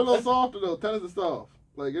 Tennis is a little Pause. softer though. Tennis is soft.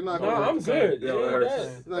 Like you're not No, gonna. I'm good. Yeah, Yeah, it hurts.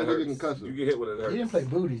 that- It's not It gonna get hurts. concussion. You get hit with it. It You hurts. didn't play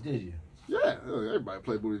booties, did you? Yeah, everybody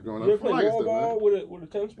play booties growing You up. ever play Like it's wall still, ball man. with a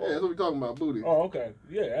tennis ball? Yeah, that's what we're talking about, booties. Oh, okay.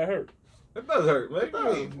 Yeah, that hurt. It does hurt, man. It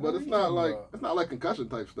does, You mean? but it's you not talking like about? it's not like concussion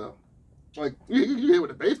type stuff. Like you hit with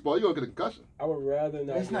a baseball, you're gonna get a concussion. I would rather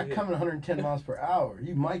not. It's get not hit. coming 110 miles per hour.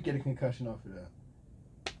 You might get a concussion off of that.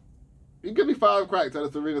 You give me 5 cracks at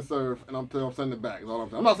a Serena serve, and I'm sending it back. Is all I'm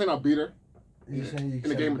saying. I'm not saying I'll beat her You saying you in a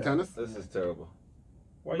send game it of back. tennis. This is terrible.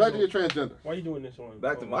 Why Back to you your transgender. Why you doing this on?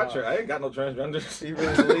 Back to on my live? I ain't got no transgenders. He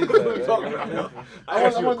really believes that, What are you talking right? about? I I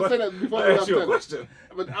asked you a wanted to say question. that before I we asked left you a tennis. question.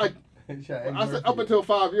 But Shot Eddie I said Murphy. up until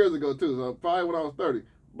 5 years ago too, so probably when I was 30.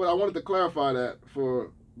 But I wanted to clarify that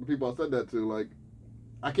for the people I said that to. Like,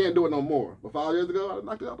 I can't do it no more. But 5 years ago, I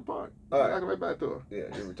knocked it out the park. All right. I knocked it right back to her.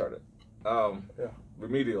 Yeah, you're retarded. Yeah.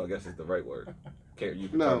 Remedial, I guess is the right word. Can't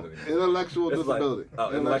use No, retarded anymore. intellectual It's like- disability.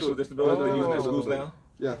 intellectual disability. They're using it in schools now.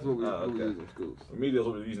 Yeah, that's what we Oh, okay. use in schools. Remedial is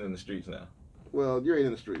what we're using in the streets now. Well, you ain't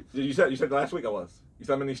in the streets. You said last week I was. You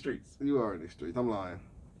said I'm in these streets. You are in these streets. I'm lying.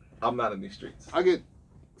 I'm not in these streets. I get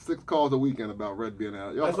 6 calls a weekend about Red being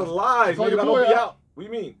out. Y'all- That's a lie. So Nigga, your I boy don't be out. out. What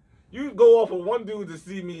do you mean? You go off with one dude to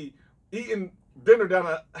see me eating dinner down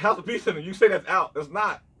at House of Pizza and you say that's out. That's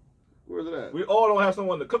not. Where's it at? We all don't have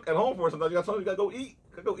someone to cook at home for us. Sometimes you got something you gotta go eat.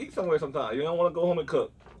 You gotta go eat somewhere sometimes. You don't want to go home and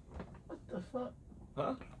cook. What the fuck?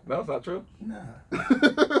 Huh? No, that's not true. Nah. You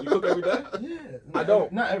cook every day? Yeah. I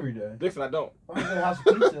don't. Not every day. Dixon, I don't. I'm at the house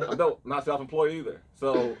of pizza. I don't. Not self-employed either.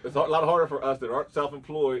 So it's a lot harder for us that aren't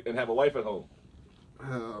self-employed and have a wife at home.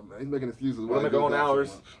 Man, he's making excuses. We why don't he make our does own that so hours,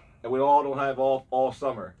 much. and we all don't have off all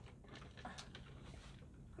summer.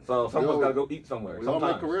 So someone's all- got to go eat somewhere. We all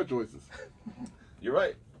make Sometimes. career choices. You're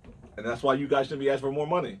right. And that's why you guys shouldn't be asking for more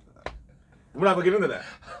money. We're not going to get into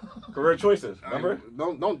that. Career choices, remember?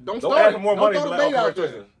 Don't Don't start ask it. for more Don't money. throw Be the like, bait oh, out career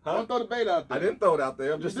there. choices. Huh? Don't throw the bait out there. I didn't throw it out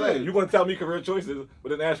there. I'm just You saying. did. You're going to tell me career choices, but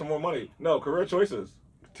then ask for more money. No, career choices.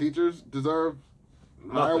 Teachers deserve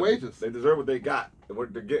higher Nothing. wages. They deserve what they got and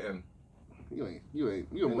what they're getting. You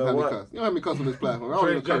don't know have me what? cuss. You don't have me cuss on this platform. I don't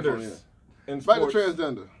even curse on here. Transgenders in Back to sports.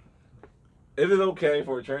 transgender. Is it okay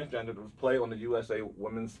for a transgender to play on the USA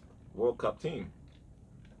Women's World Cup team?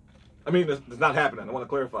 I mean, it's not happening. I want to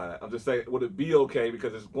clarify that. I'm just saying, would it be okay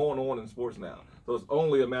because it's going on in sports now? So it's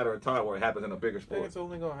only a matter of time where it happens in a bigger I think sport. it's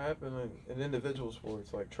only gonna happen in individual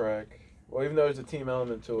sports like track, Well, even though there's a team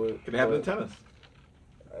element to it. Can it happen in tennis?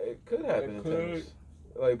 It could happen in could. tennis.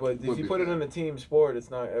 Like, but if you put it in a team sport, it's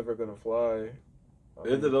not ever gonna fly.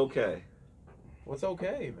 Is it okay? What's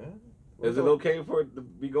okay, man? Is it okay for it to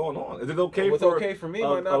be going on? Is it okay What's for okay for me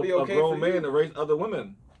might not be okay a grown for you. man to race other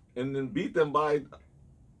women and then beat them by,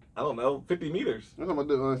 I don't know, 50 meters? We're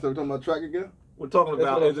talking about track again? We're talking That's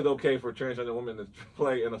about what is it okay for transgender women to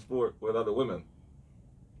play in a sport with other women?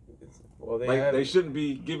 Well, They shouldn't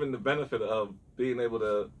be given the benefit of being able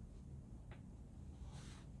to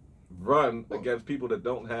run against people that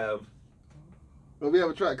don't have Well, we have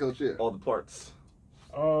a track coach here. all the parts.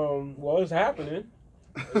 Well, it's happening.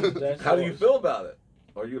 That's How do you yours. feel about it?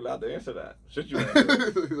 Are you allowed to answer that? Should you answer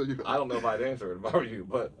it? I don't know if I'd answer it if I were you,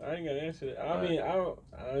 but I ain't gonna answer that. I mean,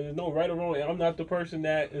 there's no right or wrong. I'm not the person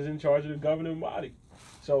that is in charge of the governing body.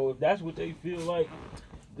 So if that's what they feel like,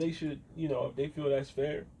 they should, if they feel that's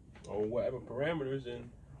fair or whatever parameters, then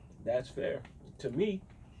that's fair. To me,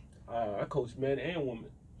 I coach men and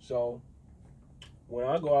women. So when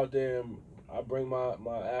I go out there and I bring my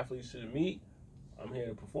athletes to the meet, I'm here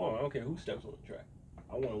to perform. I don't care who steps on the track.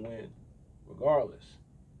 I want to win regardless.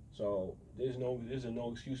 So there's a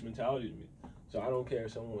no excuse mentality to me. So I don't care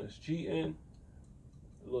if someone is cheating.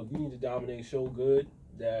 Look, you need to dominate so good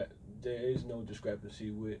that there is no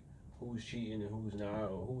discrepancy with who's cheating and who's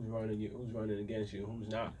not, or who's running against you and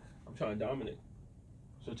who's not. I'm trying to dominate.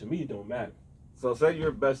 So to me, it don't matter. so say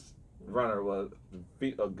your best runner was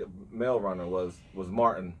male runner was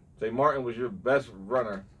Martin. Say Martin was your best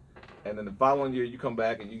runner, and then the following year you come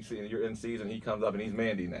back and you see you're in season. He comes up and he's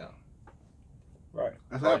Mandy now. Right.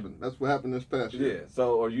 That's happened. That's what happened this past year. Yeah.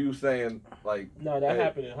 So are you saying like? No, that hey,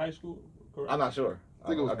 happened in high school. Correct? I'm not sure. I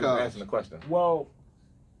think it was I'm college. asking the question. Well,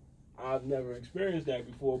 I've never experienced that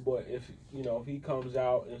before, but if he comes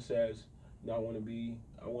out and says, "No, I want to be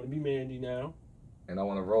Mandy now," And I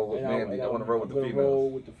want to roll with and Mandy. I want to roll with the females. roll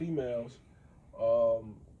with the females.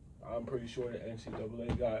 I'm pretty sure the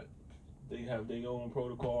NCAA they have their own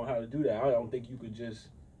protocol on how to do that. I don't think you could just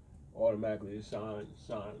automatically sign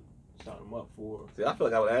them up for. See, I feel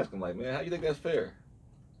like I would ask him like, man, how you think that's fair?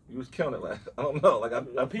 You was killing it last. I don't know. Like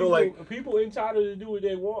I feel like people entitled to do what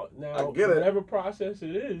they want. Now, I get it. Whatever process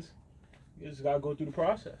it is, you just gotta go through the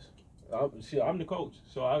process. I'm the coach,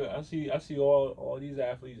 so I see all these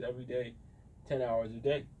athletes every day, 10 hours a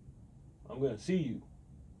day. I'm gonna see you.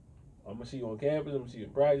 I'm gonna see you on campus. I'm gonna see you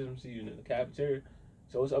in practice. I'm gonna see you in the cafeteria.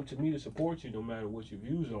 So it's up to me to support you, no matter what your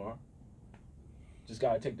views are. Just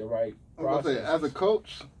gotta take the right process. I'm gonna say, as a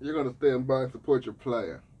coach, you're gonna stand by and support your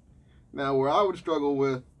player. Now, where I would struggle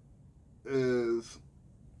with is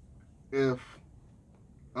if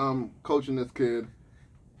I'm coaching this kid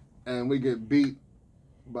and we get beat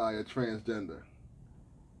by a transgender.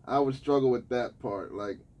 I would struggle with that part.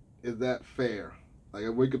 Like, is that fair? Like,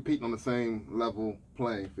 if we're competing on the same level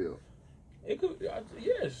playing field. It could,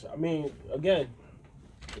 yes. I mean, again,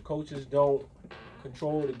 the coaches don't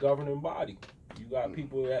control the governing body. You got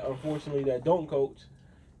people that, unfortunately, that don't coach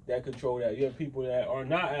that control that. You have people that are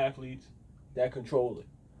not athletes that control it.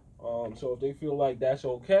 So if they feel like that's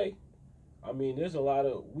okay, I mean,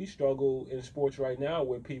 we struggle in sports right now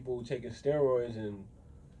with people taking steroids and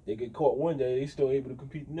they get caught one day, they still able to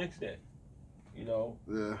compete the next day.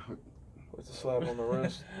 Yeah. It's a slap on the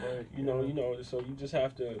wrist. Right? So you just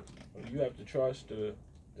have to trust the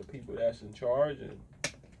people that's in charge, and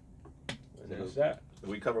that's that. Did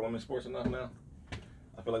we cover women's sports enough now?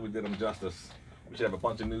 I feel like we did them justice. We should have a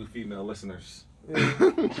bunch of new female listeners. We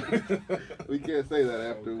can't say that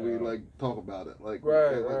after we talk about it. Like,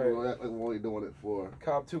 right. Like we're only doing it for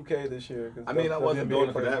Cop 2K this year. I mean, I wasn't doing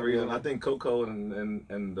it for that reason. I think Coco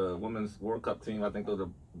and the women's World Cup team, I think those are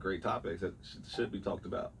great topics that should be talked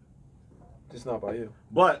about. Just not by you.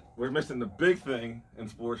 But we're missing the big thing in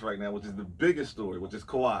sports right now, which is the biggest story, which is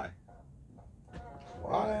Kawhi.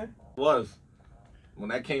 Why? Was. When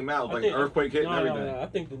that came out, like earthquake hit and everything. No, I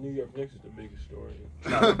think the New York Knicks is the biggest story.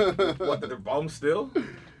 What, they're bombed still?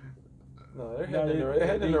 No, they're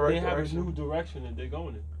heading in the right direction. They have a new direction that they're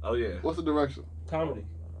going in. Oh, yeah. What's the direction? Comedy.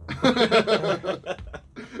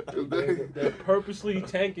 They're purposely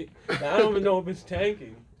tanking. Now, I don't even know if it's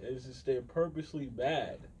tanking. It's just they're purposely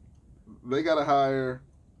bad. They gotta hire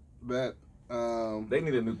that. They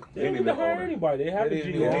need a new. They don't need to hire anybody. They have They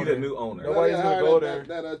need a new owner. Nobody's gonna go there.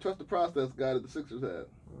 That trust the process guy that the Sixers had.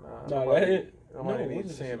 Nobody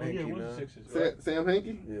needs Sam Hinkie, man. Sam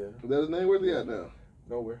Hinkie? Yeah. Is that his name? Where's he at now?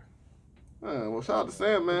 Nowhere. Well, shout out to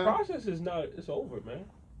Sam, man. The process is not. It's over, man.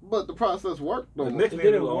 But the process worked. Though. The Knicks It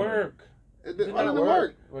didn't work. It didn't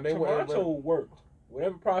work. When they Toronto worked.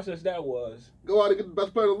 whatever process that was. Go out and get the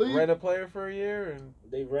best player in the league. Rent a player for a year and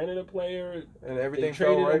They rented a player. everything They fell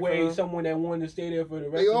traded right away for them. someone that wanted to stay there for the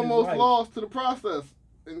rest They of almost his life. lost to the process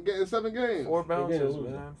in getting 7 games. 4 bounces, lose.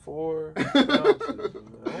 man. 4 bounces. Man. I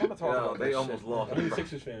want to talk Yeah, about they that almost shit, lost. man. I'm a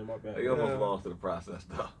Sixers fan, my bad. They almost Yeah. lost to the process,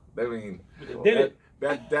 though. They mean They did it.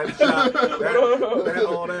 that shot, that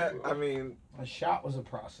all that. I mean, A shot was a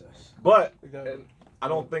process. but Exactly. and I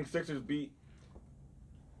don't think Sixers beat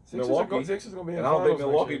Sixers Milwaukee. Sixers gonna be in And the I don't think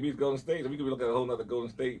finals Milwaukee next year. beats Golden State. We could be looking at a whole nother Golden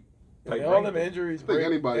State type If all them ranking. injuries, I think break,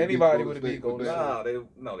 anybody anybody beats would have Golden beat State, Golden but State.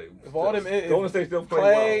 Nah, they If all them, Golden State still play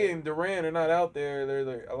Clay well. and Durant are not out there, they're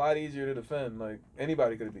like a lot easier to defend. Like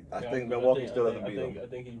anybody could have beat them. I think Milwaukee still doesn't beat I them.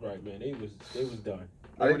 think he's right, man. They was done.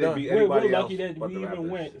 I think they done. beat We're everybody lucky else that but we the even Raptors.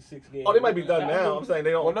 went 6 games. Oh, they might be done now. I'm saying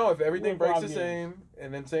they don't. Well, no, if everything We're breaks the 5 same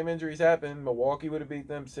and then same injuries happen, Milwaukee would have beat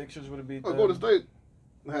them. Sixers would have beat them. Golden State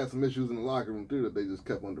had some issues in the locker room too that they just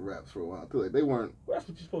kept under wraps for a while too. Like they weren't. Well, that's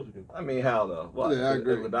what you're supposed to do. I mean, how though? What? Yeah, I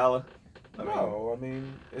agree. Iguodala? No, I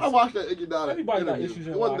mean, I watched that Iguodala Everybody got interview. issues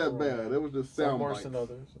in It the wasn't locker that room. bad. It was just some sound worse bites. than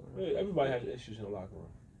others. Everybody has issues in the locker room.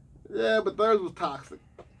 Yeah, but theirs was toxic.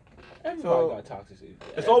 Everybody So- got toxicity.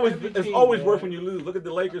 It's Every team, always man. worse when you lose. Look at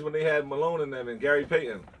the Lakers when they had Malone and them and Gary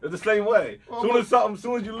Payton. It's the same way. Well,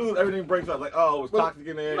 Soon as you lose, everything breaks up. Like, oh, it was But- toxic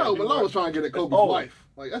in there. No, People Malone were- was trying to get at Kobe's always. wife.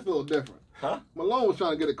 Like that's a little different. Huh? Malone was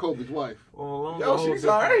trying to get at Kobe's wife. Well, Malone's a Yo, whole she's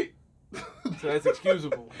different- alright. So that's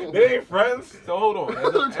excusable. They ain't friends. So hold on.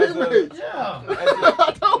 They're teammates. Yeah.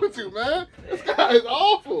 I told you, man. This guy is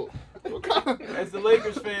awful. What kind of- As the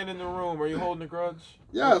Lakers fan in the room, are you holding a grudge?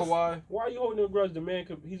 Yes. For Kawhi? Why are you holding a grudge? The man,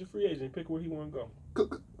 he's a free agent. Pick where he want to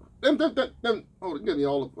go. Them, oh, get me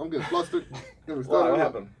all. I'm getting flustered. Get me What started.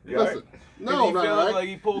 happened? You Listen, alright? no, he not feels right. like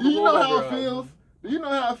he pulled Do the you know wool how over it our feels? eyes. Do you know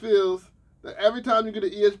how it feels that every time you get an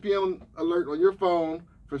ESPN alert on your phone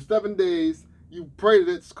for 7 days, you pray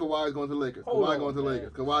that it's Kawhi going to the Lakers. Hold Kawhi on, going to the man.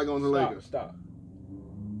 Lakers. Kawhi going to the Lakers. Stop.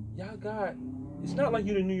 Y'all got. It's not like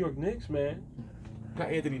you the New York Knicks, man.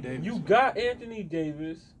 Got Anthony Davis. You got Anthony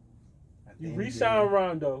Davis. You re-signed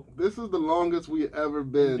Rondo. This is the longest we ever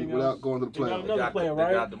been Anything without else? going to the You got playoffs. another player, They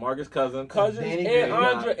right? got DeMarcus Cousins. Cousins Danny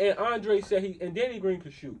and Green. Andre said and Danny Green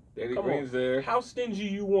could shoot. Danny Come Green's on. there. How stingy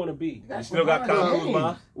you want to be? You That's still got LeBron Kyle James.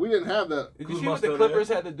 Kuzma. We didn't have that. Did you see Kuzma's what the still Clippers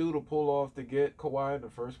had to do to pull off to get Kawhi in the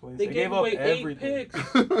first place? They gave away 8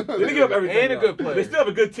 picks. They didn't give up everything. And a though. good player. They still have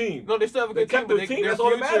a good team. No, they still have a They good team. kept but the team. their That's all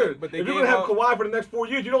that future- matters. But they If you're gave gonna have out Kawhi for the next 4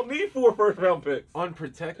 years, you don't need 4 first-round picks.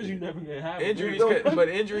 unprotected. Because you never gonna have Injuries, it. but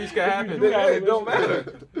injuries can happen. do have It don't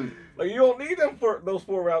matter. Like you don't need them for those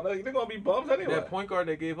 4 rounds. Like, they're gonna be bums anyway. That point guard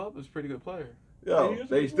they gave up was a pretty good player. Yo,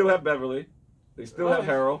 they still have Beverly. They still have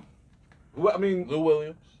Harrell. I mean, Lou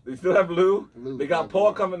Williams. they still have Lou. Lou's They got not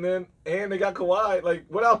Paul good. coming in, and they got Kawhi. Like,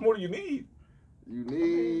 what else more do you need? You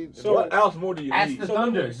need. So- What else more do you Ask need? the So let me-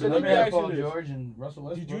 Thunder. so So let let me me have ask you Paul this. George and Russell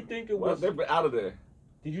Westbrook. Did you think it Well, was? they're out of there.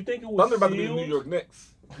 Did you think it was Thunder about to be sealed? the New York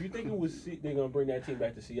Knicks. Do you think it was? They're gonna bring that team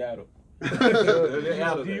back to Seattle. They're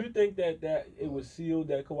out of Do there. you think that it was sealed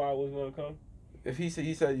that Kawhi was gonna come? If he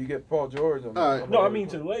said you get Paul George, I'm, All right. I'm No, I worried mean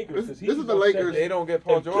about to it. the Lakers. This- 'cause this is he's the upset Lakers. that- They don't get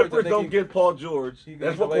Paul If George. Clippers I don't think he- get Paul George, he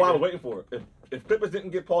that's goes what to Kawhi was Lakers. waiting for. If Clippers didn't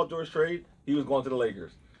get Paul George trade, he was going to the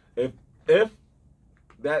Lakers. If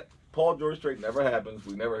that Paul George trade never happens,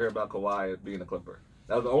 we never hear about Kawhi being a Clipper.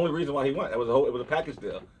 That was the only reason why he went. It was a package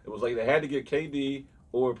deal. It was like they had to get KD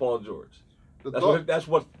or Paul George. The That's thought,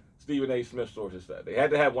 what Stephen A. Smith sources said. They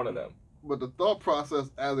had to have one of them. but the thought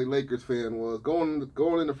process as a Lakers fan was going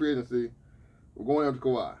into free agency. We're going after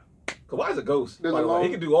Kawhi. Kawhi's a ghost. There's By a the way. long- He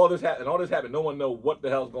can do all this and all this happen. No one know what the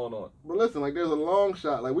hell's going on. But listen, like there's a long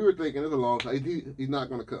shot. Like we were thinking, there's a long shot. He's not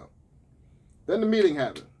going to come. Then the meeting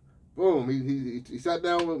happened. Boom. He sat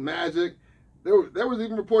down with Magic. There was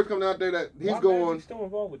even reports coming out there that he's Why going. Magic's still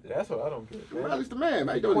involved with that? That's what I don't get. man. Magic's the man. Man,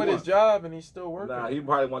 He he does what quit he his wants. job and he's still working. Nah, he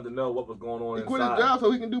probably wanted to know what was going on He inside. quit his job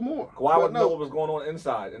so he can do more. Kawhi But would know no, what was going on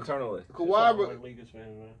inside, internally. It's all Kawhi, right, Lakers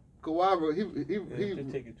fan, man. Kawhi, They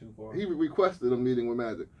take it too far. he requested a meeting with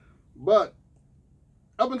Magic, but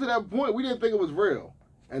up until that point, we didn't think it was real.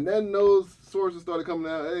 And then those sources started coming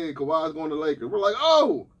out. Hey, Kawhi's going to Lakers. We're like,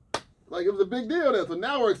 oh, like it was a big deal then. So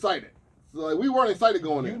now we're excited. So like we weren't excited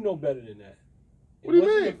going You in. know better than that. What do you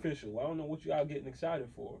wasn't mean? official. I don't know what y'all getting excited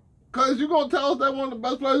for. Cause you gonna tell us that one of the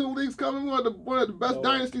best players in the league's coming, one of the best So,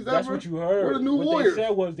 dynasties That's ever. what you heard. We're the new what Warriors. they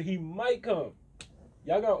said was that he might come.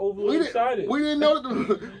 Y'all got we overly didn't, excited. we didn't know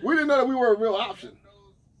that we didn't know that we were a real option.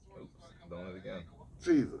 Doing it again.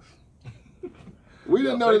 Jesus. We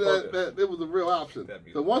didn't Yeah, know they that, focused. that it was a real option. That'd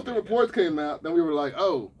be So once the okay. reports came out, then we were like,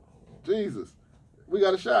 oh, Jesus, we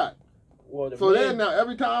got a shot. Well, the So man- then now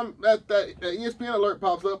every time that ESPN alert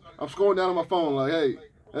pops up, I'm scrolling down on my phone like,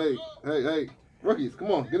 hey, Rookies,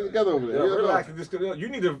 come on, get it together over there. Yo, Here we go. relax. You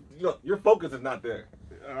need to. Your focus is not there.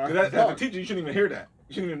 'Cause as a teacher, you shouldn't even hear that.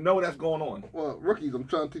 You shouldn't even know that's going on. Well, rookies, I'm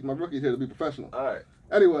trying to teach my rookies here to be professional. All right.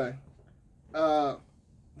 Anyway,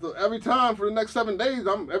 so every time for the next 7 days,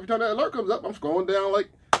 every time that alert comes up, I'm scrolling down like,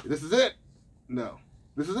 this is it. No.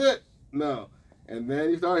 This is it. No. And then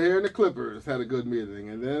you start hearing the Clippers had a good meeting,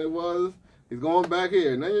 and then it was he's going back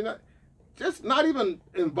here, and then you're not even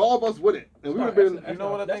involve us with it, and we would have been.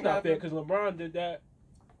 That's not fair because LeBron did that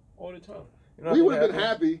all the time. We would have been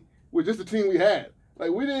happy with just the team we had.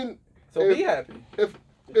 Like we didn't. So be happy. If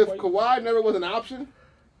Kawhi never was an option,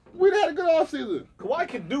 we'd had a good offseason. Kawhi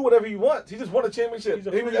can do whatever he wants. He just won a championship. He's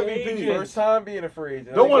a He was free MVP. agent. First time being a free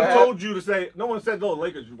agent. No one told you to say. No one said, "No,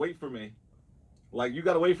 Lakers, wait for me." Like you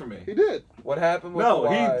gotta wait for me. He did. What happened with No,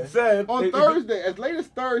 Kawhi? he said On Thursday, as late as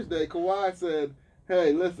Thursday, Kawhi said,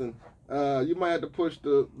 "Hey, listen, you might have to push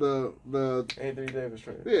the Anthony Davis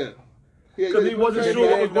trade. yeah." because he wasn't They sure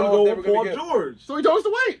what was didn't going know to if go they were with gonna Paul get- George. So he told us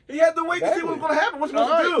to wait. He had to wait to see Exactly. what was going to happen. What's he All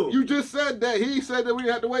supposed right, to do? you just said that he said that we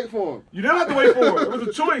had to wait for him. You didn't have to wait for it. It was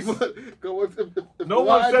a choice. If No Kawhi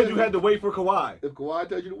one said tells you had to wait for Kawhi. If Kawhi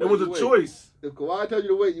tells you to wait, It was you a wait. choice. If Kawhi tells you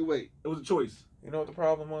to wait, you wait. It was a choice. You know what the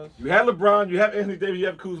problem was? You had LeBron, you have Anthony Davis, you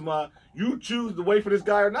have Kuzma. You choose to wait for this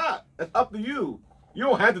guy or not. That's up to you. You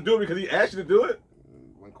don't have to do it because he asked you to do it.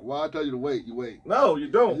 When Kawhi tells you to wait, you wait. No, you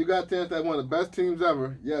don't. If you got a chance to have one of the best teams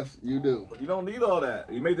ever, yes, you do. You don't need all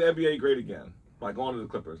that. You made the NBA great again by going to the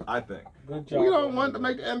Clippers, I think. Good job. We don't want to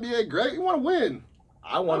make the NBA great. We want to win.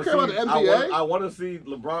 I want to I don't see. care about the NBA. I want to see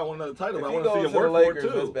LeBron win another title. If But I he want to see goes him to the work for Lakers, it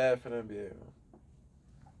it's too. bad for the NBA.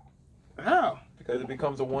 How? Because it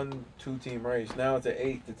becomes a 1-2 team race. Now it's an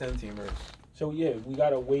 8 to 10 team race. So yeah, we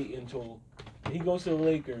gotta wait until he goes to the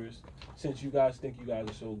Lakers. Since you guys think you guys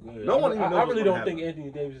are so good, No one even knows I what's really gonna don't think happen.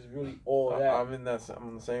 Anthony Davis is really all that. I'm in the same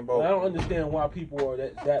And boat. I don't understand why people are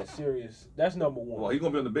that serious. That's number one. Well, he's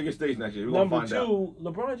gonna be on the biggest stage next year. We're gonna Number find out. two,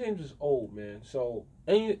 LeBron James is old, man. So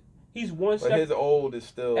and he's one But step. his old is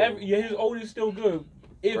still. His old is still good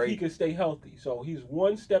if he Great. can stay healthy. So he's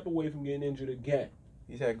one step away from getting injured again.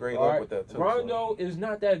 He's had great All luck right? with that too. Rondo is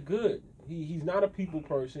not that good. He's not a people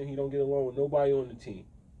person. He don't get along with nobody on the team.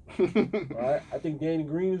 All right, I think Danny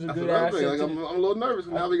Green is a That's good what I'm asset. saying. Like, to I'm the- a little nervous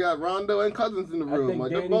now. We got Rondo and Cousins in the I room. think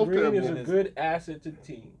Like they're Danny both Green is terrible. a good asset to the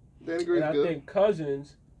team. Danny Green's And I good. think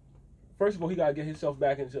Cousins, first of all, he got to get himself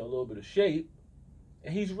back into a little bit of shape.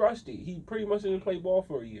 And he's rusty. He pretty much didn't play ball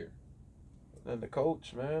for a year. And the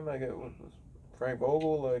coach, man, like it was Frank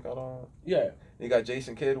Vogel. Like I don't. Yeah. You got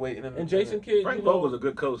Jason Kidd waiting in the. And Jason Kidd, Frank you know, Vogel's a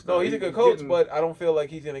good coach. No, though. he's a good coach, getting- but I don't feel like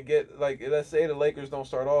he's gonna get like. Let's say the Lakers don't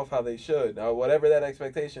start off how they should. Now, whatever that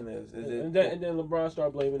expectation is it? and then LeBron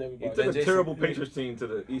started blaming he everybody. took a Jason- terrible Patriots team to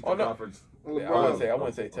the Eastern Oh, no. Conference. I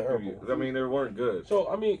wouldn't say terrible. I mean, they weren't good. So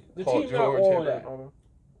I mean, the Paul team's not George, all Hibbert, that. all them.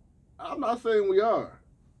 I'm not saying we are,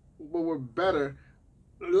 but we're better.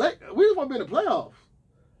 We just want to be in the playoffs.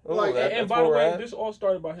 Oh, Like, And by the where we're way, at. this all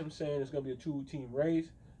started by him saying it's going to be a 2-team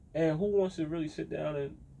race. And who wants to really sit down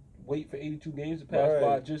and wait for 82 games to pass Right.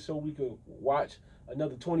 by just so we could watch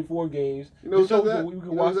another 24 games, You know who just so said that? we could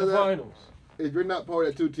You know watch who the said that? finals? If you're not part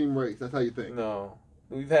of that two-team race, that's how you think. No,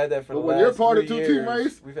 we've had that for But the when last you're part of 3 two-team years.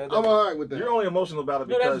 race, We've had that. I'm all right with that. You're only emotional about it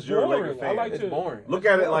No, because that's you're a Laker boring. fan. I like It's to boring. Look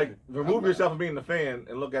that's at it boring. like remove yourself from being the fan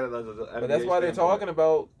and look at it as an But that's why they're talking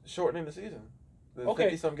about shortening the season. The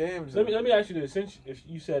Okay. 50-some games. Let me ask you this: since if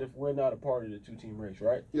you said if we're not a part of the 2-team race,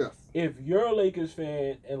 right? Yes. If you're a Lakers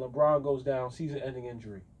fan and LeBron goes down, season-ending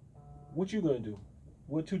injury, what you gonna do?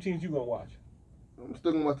 What 2 teams you gonna watch? I'm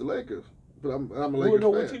still going to watch the Lakers, but I'm a Well, Lakers no,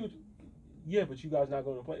 what fan. team? Yeah, but you guys not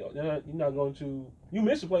going to playoffs. You're not going to. You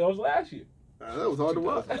missed the playoffs last year. That was hard to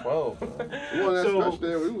watch. 2012. We won that So- stretch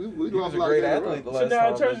there. We He lost was a a lot of great games in a row. athlete the So last now it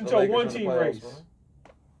time turns the into a Lakers were in one-team the playoffs, race. bro.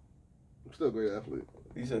 I'm still a great athlete.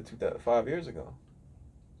 You said 5 years ago.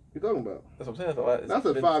 What you talking about? That's what I'm saying. The last, I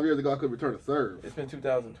said been, 5 years ago I could return a serve. It's been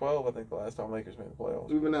 2012, I think, the last time Lakers been in the playoffs.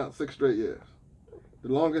 We've been out 6 straight years. The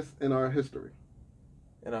longest in our history.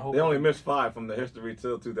 And I hope They only missed 5 from the history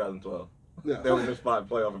till 2012. Yeah. They only missed 5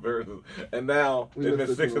 playoff appearances, and now We they missed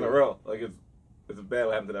missed 6 in a row. Like it's bad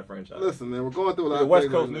what happened to that franchise. Listen, man, we're going through a lot The of West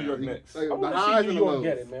things Coast right New now. York You- Knicks. like, I the want highs to see and New the York lows.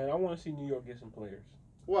 get it, man. I want to see New York get some players.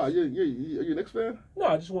 Wow, you a Knicks fan? No,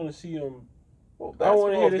 I just want to see them well, I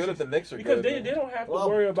wanna hear basketball's this good if the Knicks are because good. they man. don't have to Well,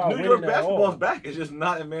 worry about New winning York at all. basketball's back. It's just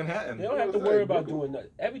not in Manhattan. They don't have to That's worry right. about doing that.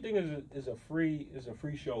 Everything is a free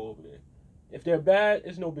show over there. If they're bad,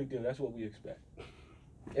 it's no big deal. That's what we expect.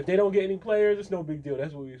 If they don't get any players, it's no big deal.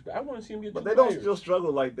 That's what we expect. I want to see them get But 2 they don't players. still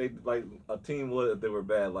struggle like a team would if they were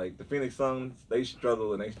bad. Like the Phoenix Suns, they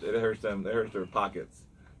struggle and it hurts them. It hurts their pockets.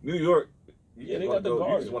 New York Yeah, they got the You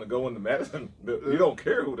Garden. just want to go into Madison. You don't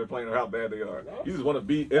care who they're playing or how bad they are. You just want to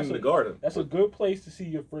be in the Garden. That's a good place to see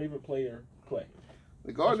your favorite player play.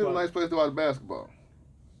 The Garden is a nice place to watch basketball.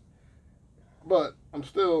 But I'm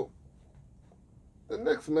still the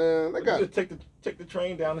Knicks, man. They got just take the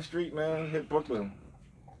train down the street, man. Hit Brooklyn.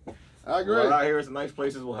 I agree. Well, out here it's a nice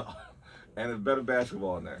place as well, and there's better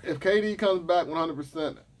basketball in there. If KD comes back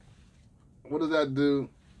 100%, what does that do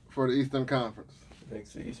for the Eastern Conference?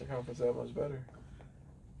 Makes the Eastern Conference that much better.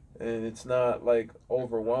 And it's not like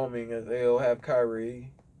overwhelming as they'll have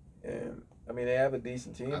Kyrie, and I mean they have a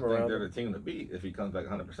decent team I think around they're them. the team to beat if he comes back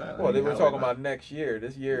 100%. Well, they were talking about next year.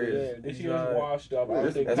 This year is this year is washed up.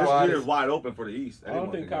 This that's year why is wide open for the East. I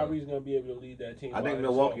don't think Kyrie's gonna be able to lead that team. I think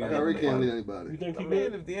Milwaukee. Kyrie can't lead anybody. You think I he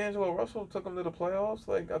mean, could? if D'Angelo Russell took them to the playoffs,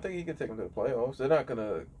 like I think he could take them to the playoffs. They're not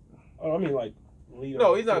gonna. Oh, I mean, like lead. No,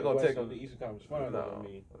 them he's not to gonna West take of them. the Eastern Conference Finals. No. I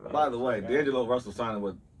mean, By the way, D'Angelo Russell signing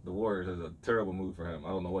with the Warriors is a terrible move for him. I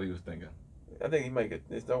don't know what he was thinking. I think he might get.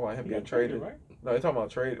 It's talking about him he getting got traded. right? No, they're talking about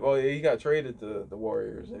trade. Well, yeah, he got traded to the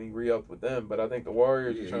Warriors and he re-upped with them. But I think the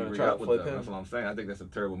Warriors are trying to flip him. That's what I'm saying. I think that's a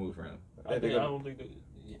terrible move for him. I don't think that.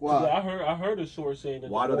 Why? I heard a source saying that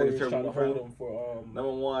Why the do they Warriors trying to terrible hold him for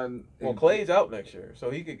Number one. Well, Clay's out next year, so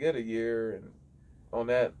he could get a year and on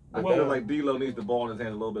that. I feel like D'Lo needs the ball in his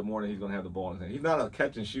hands a little bit more than he's going to have the ball in his hands. He's not a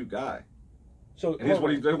catch and shoot guy. So And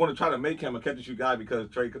they want to try to make him a catch and shoot guy because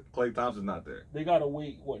Klay Thompson's not there. they gotta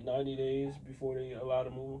wait 90 days before they allow to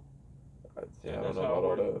move. Yeah, I That's don't know how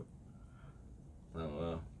about it all works. that. I don't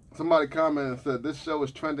know. Somebody commented and said, this show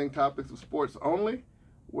is trending topics of sports only.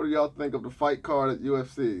 What do y'all think of the fight card at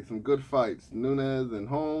UFC? Some good fights. Nunes and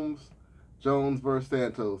Holmes, Jones versus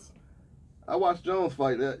Santos. I watched Jones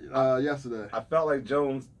fight yesterday. I felt like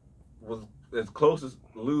Jones was as close as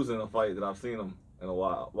losing a fight that I've seen him in a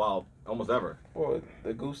while, almost ever. Well,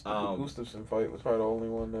 the Gustafsson fight was probably the only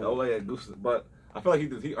one that. Ole at Gustafsson, but I feel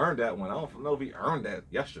like he earned that one. I don't know if he earned that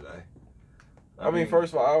yesterday. I mean,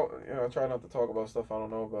 first of all, I try not to talk about stuff I don't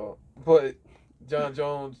know about. But John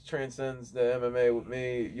Jones transcends the MMA with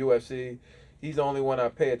me, UFC. He's the only one I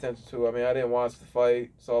pay attention to. I mean, I didn't watch the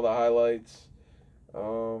fight, saw the highlights.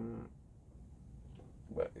 But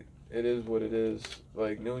it is what it is.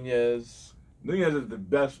 Like Nunes is the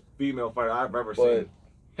best female fighter I've ever seen.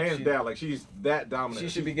 Hands down, like she's that dominant. She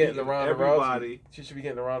should be getting the Ronda Rousey. She should be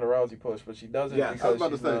getting the Ronda Rousey push, but she doesn't. Yeah, I was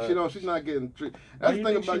about to say she's not getting treated. That's the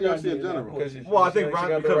thing about UFC in general. Well, I think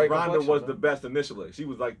Ronda was the best initially. She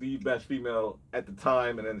was like the best female at the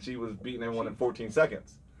time, and then she was beating everyone in 14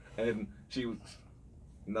 seconds. And she was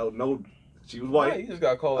she was white. Yeah, you just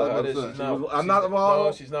got to call her out.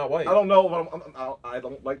 She's not white. I don't know. I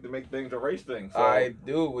don't like to make things a race thing. So. I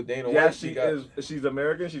do with Dana White. She's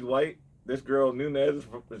American. She's white. This girl Nunes,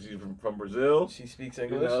 she's from Brazil. She speaks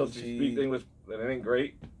English. She speaks English, and it ain't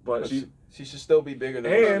great. But she should still be bigger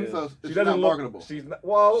than. And she so she doesn't look marketable. She's not.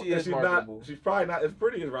 Well, she is marketable. Not. She's probably not as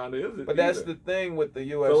pretty as Ronda is. But that's the thing with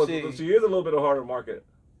the UFC. So she is a little bit of a harder market.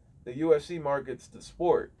 The UFC markets the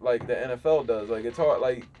sport like the NFL does. Like it's hard.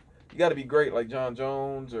 Like you got to be great, like John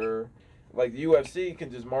Jones, or like the UFC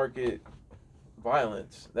can just market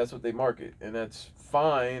violence. That's what they market, and that's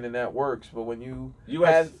fine, and that works. But when you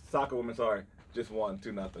U.S. soccer women, just won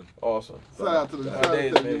 2-0. Awesome. Shout out to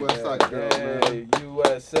the U.S. soccer girls, man.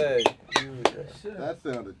 USA. That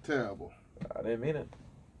sounded terrible. I didn't mean it.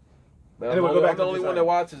 Anyway, I'm the only one that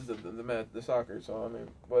watches the soccer. So I mean,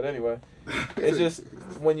 but anyway, it's just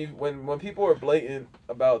when people are blatant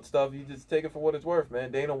about stuff, you just take it for what it's worth,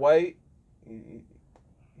 man. Dana White,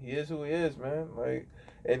 he is who he is, man. Like,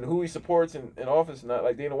 and who he supports in office, not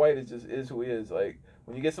like Dana White is who he is. Like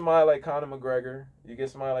when you get somebody like Conor McGregor, you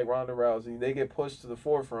get somebody like Ronda Rousey, they get pushed to the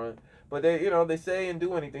forefront. But they say and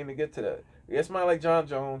do anything to get to that. You get somebody like John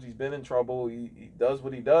Jones, he's been in trouble. He does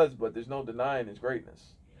what he does, but there's no denying his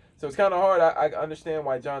greatness. So it's kind of hard. I understand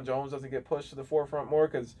why John Jones doesn't get pushed to the forefront more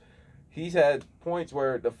because he's had points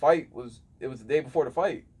where the the day before the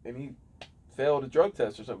fight and he failed a drug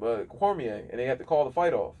test or something, but Cormier, and they had to call the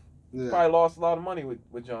fight off. Yeah. Probably lost a lot of money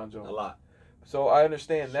with John Jones. A lot. So I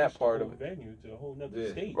understand that part of it. Venue to a whole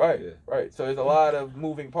nother state. Right, right. So there's a lot of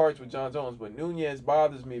moving parts with John Jones, but Nunes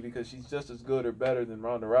bothers me because she's just as good or better than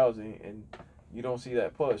Ronda Rousey, and you don't see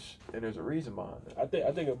that push, and there's a reason behind it. I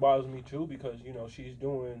think it bothers me too because she's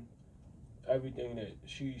doing everything that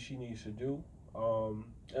she needs to do,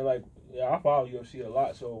 and like I follow UFC a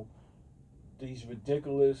lot, so these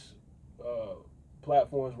ridiculous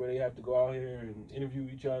platforms where they have to go out here and interview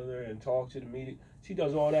each other and talk to the media. She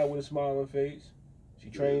does all that with a smile on her face.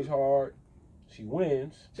 She trains hard. She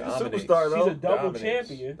wins. She's a superstar, though. She's a double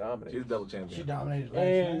champion. She's a double champion. She dominated last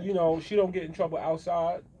and night. she don't get in trouble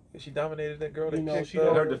outside. She dominated that girl. That You know, kicked she her.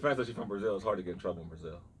 don't- In her defense, that she's from Brazil. It's hard to get in trouble in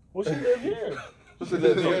Brazil. Well, she lives here. She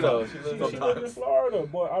lives here though. She She lives lives Sometimes. in Florida,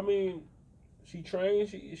 but I mean, she trains.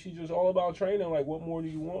 She's just all about training. Like, what more do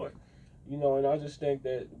you want? You know, and I just think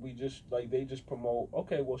that they just promote.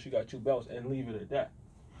 Okay, well, she got 2 belts and leave it at that.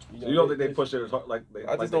 So you don't think they push it as hard like they?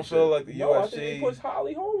 I like just they don't feel should? like the No, I UFC. think they push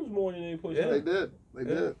Holly Holmes more than they push Yeah. her. They did. They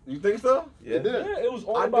did. You think so? Yeah. They did. Yeah, it was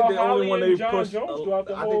all I about think the only Holly one and they John pushed. Jones throughout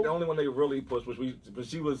the I whole. think the only one they really pushed was but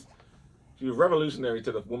she was revolutionary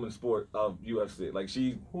to the women's sport of UFC. Like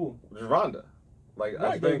she Who? was Ronda. Like I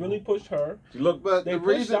Right, they think really pushed her. she looked. But They the pushed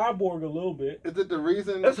reason Cyborg a little bit. is it the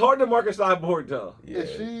reason It's hard to market Cyborg though. Yeah. is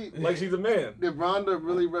she Like she's a man. did Ronda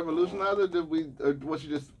really revolutionize it? Or was she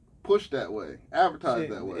just pushed that way,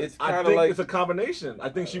 advertised that way? It's I kind of think like it's a combination. I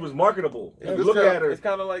think she was marketable. If you it's look kinda- at her, It's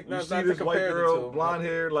kind of like you not, see not this to white compare girl, the two. blonde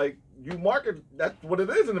hair, like you market. That's what it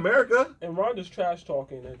is in America. And Ronda's trash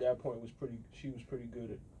talking at that point was pretty. She was pretty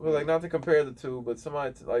good at. Well, like not to compare the two, but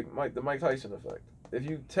somebody like the Mike Tyson effect. If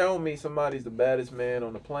you tell me somebody's the baddest man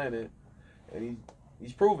on the planet, and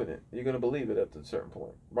he's proven it, you're gonna believe it up to a certain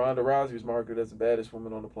point. Ronda Rousey was marketed as the baddest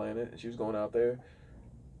woman on the planet, and she was going out there.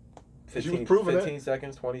 She was proving 15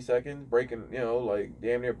 seconds, 20 seconds, breaking, like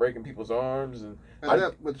damn near breaking people's arms, and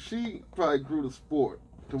but she probably grew the sport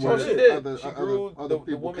to well, where she did. other, She other, grew other the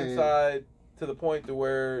people women's came. side to the point to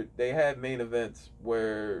where they had main events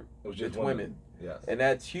where It was just it's women. Yes. And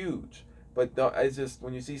that's huge. But it's just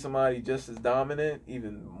when you see somebody just as dominant,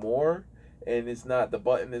 even more, and it's not the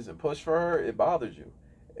button isn't pushed for her, it bothers you.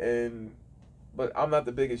 But I'm not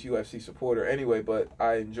the biggest UFC supporter anyway. But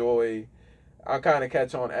I kind of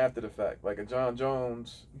catch on after the fact. Like a John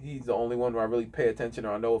Jones, he's the only one where I really pay attention,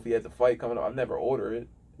 or I know if he has a fight coming up. I never order it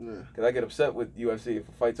Yeah. because I get upset with UFC if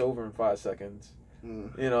a fight's over in 5 seconds.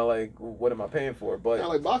 Like what am I paying for? But Kind of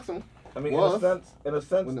like boxing. I mean, Was. in a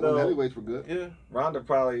sense, When though, heavyweights were good. yeah. Ronda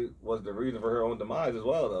probably was the reason for her own demise as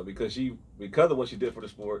well, though, because of what she did for the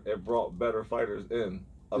sport, it brought better fighters in,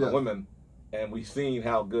 other Yes. women, and we've seen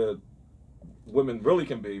how good women really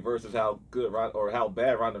can be versus how good or how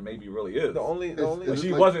bad Ronda maybe really is. The only When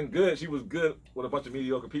she wasn't good, she was good with a bunch of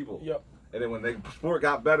mediocre people. Yep. And then when the sport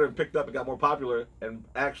got better and picked up and got more popular, and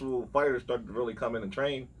actual fighters started to really come in and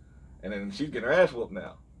train, and then she's getting her ass whooped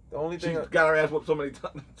now. the only She thing got her ass whooped so many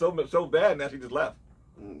times, so bad now she just left.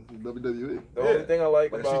 WWE. the only thing I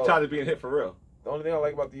like Like about she's tired of being hit for real. the only thing I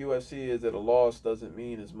like about the UFC is that a loss doesn't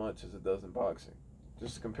mean as much as it does in boxing.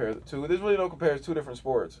 Just to compare the two, there's really no compare. It's two different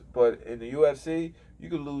sports. But in the UFC, you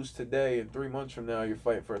could lose today, and 3 months from now, you're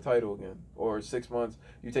fighting for a title again. Or 6 months,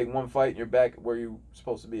 you take one fight, and you're back where you're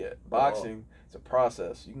supposed to be at. Boxing, it's a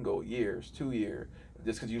process. You can go years, 2 years,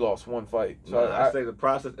 just because you lost one fight. So No, I say the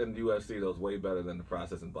process in the UFC though is way better than the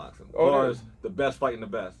process in boxing. As Oh, far it as is. the best fighting the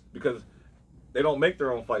best, because they don't make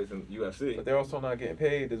their own fights in UFC. but they're also not getting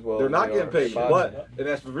paid as well. They're as not they getting are paid, in boxing. but and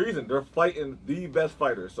that's the reason they're fighting the best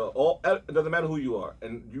fighters. So it doesn't matter who you are,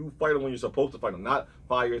 and you fight them when you're supposed to fight them, not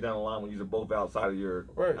 5 years down the line when you're both outside of your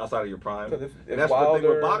Right. prime. 'Cause if And that's the thing Wilder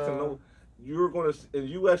with and, boxing. No, you're going to in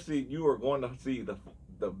UFC, you are going to see the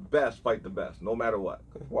best fight the best, no matter what.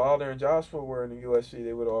 If Wilder and Joshua were in the UFC,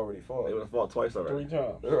 they would have already fought. They would have fought twice 3 already.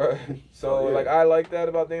 times. Right. So Yeah. like I like that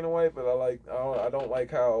about Dana White, but I don't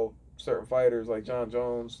like how certain fighters like John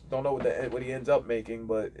Jones don't know what he ends up making.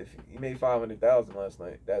 But if he made 500,000 last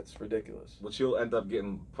night, that's ridiculous. But you'll end up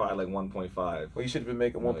getting probably like 1.5. Well, he should have been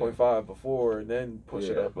making Million. 1.5 before and then push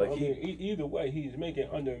it Yeah. up. Like I mean, either way, he's making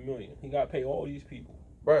under $1 million. He got to pay all these people.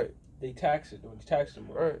 right, They tax it. They tax him.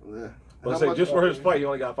 right. Yeah. But How say much- just for his fight, he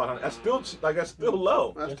only got 500. That's still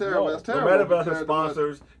low. That's It's terrible. low. That's No terrible. matter about his compared to what-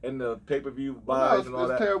 sponsors and the pay-per-view No, buys it's, and all it's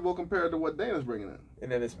that. terrible compared to what Dana's bringing in.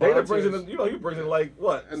 And then it's Dana sponsors. brings in, he brings in like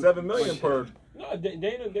what, And- 7 million per. No,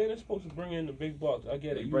 Dana's supposed to bring in the big bucks. I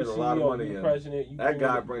get it. He You brings the a lot of CEO, money you the in. president. You That guy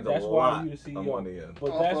in the- brings that's a why lot you the CEO. of money in.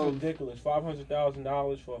 But that's Also- ridiculous.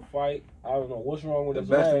 $500,000 for a fight. I don't know what's wrong with The his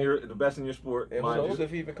best leg. the best in your sport, And who mind knows you.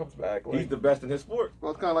 if he even comes back? He's the best in his sport.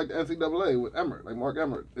 Well, it's kind of like the NCAA with Emmert. Like Mark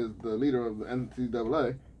Emmert is the leader of the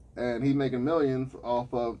NCAA, and he's making millions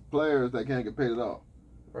off of players that can't get paid at all.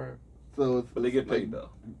 Right. So it's But they get like, paid though.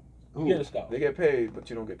 who? You get a scholarship. They get paid, but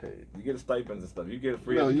you don't get paid. You get stipends and stuff. You get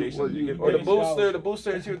free No, you- education. well, you, you- get Or the paid.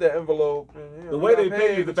 booster hits you with that envelope. And, you know, The way you they got pay you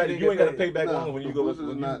paid, is the but fact that didn't you ain't get got to pay back No, loans when you the go boosters when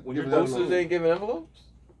is you not when you're giving done. envelopes. Boosters ain't giving envelopes.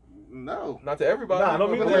 No. Not to everybody. Nah, I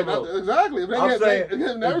don't mean But the they- envelope. exactly. If they I'm get saying, they, if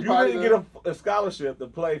you everybody, didn't get a scholarship to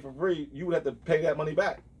play for free, you would have to pay that money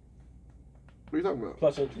back. what are you talking about?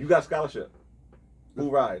 Plus interest. You got scholarship. Full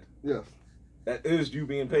ride. Yes. That is you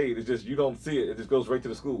being paid. It's just you don't see it. It just goes right to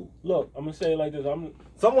the school. Look, I'm gonna say it like this.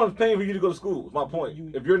 Someone's paying for you to go to school. Is my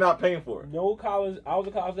point. If you're not paying for it, No college. I was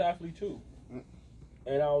a college athlete too,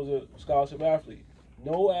 and I was a scholarship athlete.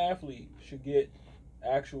 no athlete should get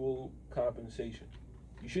actual compensation.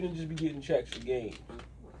 You shouldn't just be getting checks for games.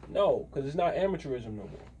 No, because it's not amateurism no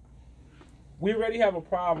more. We already have a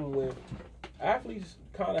problem with athletes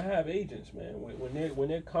kind of have agents, man. When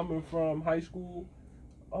they're coming from high school,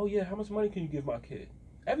 oh yeah, how much money can you give my kid?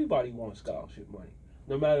 Everybody wants scholarship money.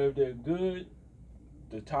 No matter if they're good,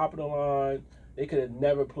 the top of the line, they could have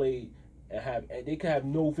never played and they could have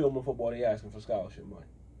no film of football. They asking for scholarship money.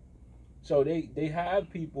 So they have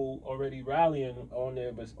people already rallying on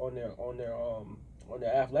their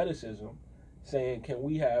athleticism, saying, "Can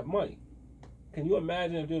we have money?" Can you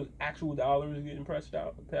imagine if there was actual dollars getting passed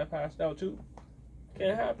out too?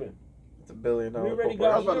 Can't happen. It's $1 billion. We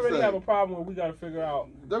already have a problem where we got to figure out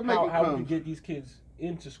how we can get these kids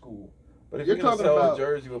into school. But if you're gonna sell a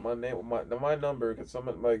jersey with my name, with my number, because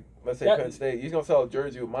someone like, let's say Penn State, he's gonna sell a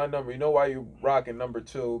jersey with my number. You know why you're rocking number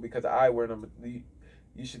 2? Because I wear number.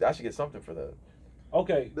 I should get something for that.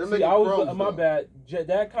 Okay, my bad.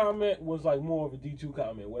 That comment was like more of a D2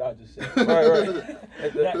 comment. What I just said.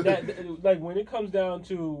 Right. Like when it comes down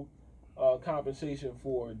to compensation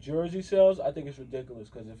for jersey sales, I think it's ridiculous.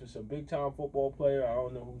 Because if it's a big time football player, I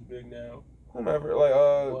don't know who's big now. Whomever,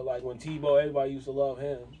 like when Tebow, everybody used to love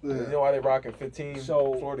him. Yeah. You know why they rocking 15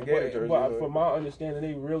 Florida Gator jerseys? But from my understanding,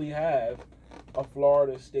 they really have a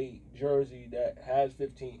Florida State jersey that has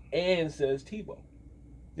 15 and says Tebow.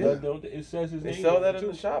 Yeah. It says his name. They sell that in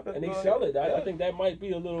the shop, and they sell it. I think that might be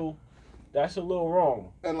that's a little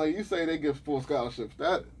wrong. And like you say, they give full scholarships.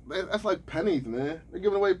 That's like pennies, man. They're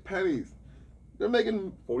giving away pennies. They're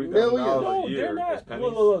making millions. No, they're not.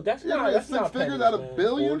 Look, that's not. That's six figures out of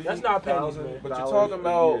billions. That's not pennies, man. But you're talking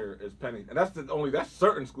about is pennies, and that's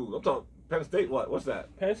certain schools. I'm talking Penn State. What's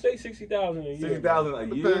that? Penn State $60,000 a year.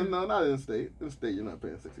 $60,000 a year. No, not in state. In state, you're not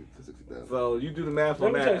paying $60,000. So you do the math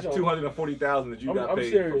on that. It's $240,000 that you got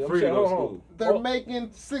paid for free to go to school. They're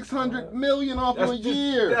making $600 million off of a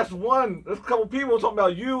year. That's one. That's a couple people talking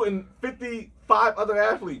about you and 55 other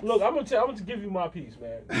athletes. Look, I'm gonna give you my piece,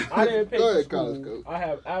 man. I didn't pay for school. I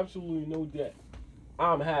have absolutely no debt.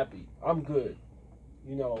 I'm happy. I'm good.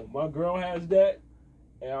 You know, my girl has debt,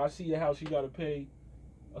 and I see how she got to pay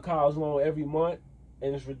a college loan every month,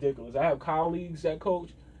 and it's ridiculous. I have colleagues that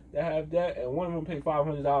coach that have debt, and one of them pay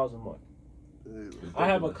 $500 a month. I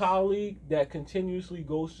have a colleague that continuously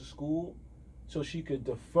goes to school so she could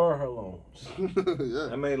defer her loans. Yeah.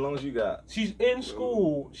 How many loans you got? She's in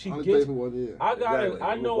school. She only gets. paid for 1 year. I got it. Exactly.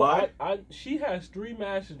 I know. Why? She has 3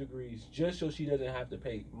 master's degrees just so she doesn't have to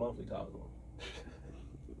pay monthly college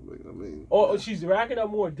loans. I mean, Or she's racking up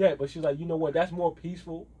more debt, but she's like, you know what? That's more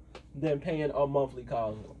peaceful than paying a monthly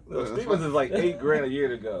college loan. Look, Stevens is like $8,000 a year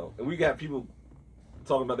to go, and we got people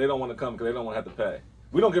talking about they don't want to come because they don't want to have to pay.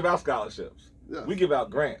 We don't give out scholarships. Yes. We give out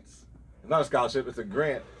grants. It's not a scholarship; it's a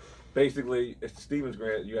grant. Basically, it's the Stevens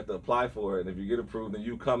grant. You have to apply for it, and if you get approved, then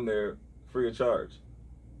you come there free of charge.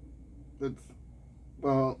 It's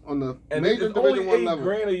on the And major it's only Division I level.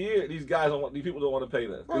 $8,000 a year. These people don't want to pay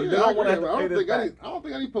that. Oh, They yeah, don't want to have to I pay don't this think back. I don't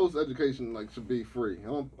think any post education should be free.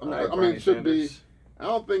 I Bernie mean, should be. Sanders. I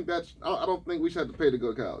don't think I don't think we should have to pay to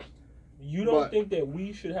go to college. You don't think that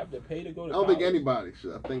we should have to pay to go to college? I don't think anybody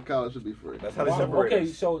should. I think college should be free. That's how they separate Okay,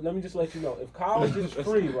 us. so let me just let you know. If college is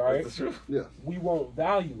free, right, That's the truth. Yes. we won't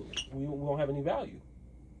value it. We won't have any value.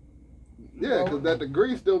 Yeah, because that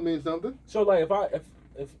degree still means something. So like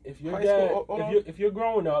if your High dad school, hold on. if you're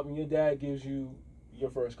growing up and your dad gives you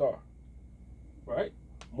your first car, right?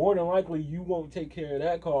 More than likely you won't take care of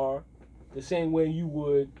that car the same way you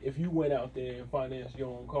would if you went out there and financed your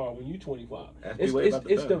own car when you're 25.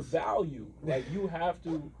 It's the value. Like you have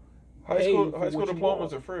to. High school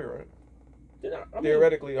diplomas are free, right?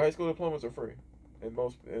 Theoretically, high school diplomas are free, and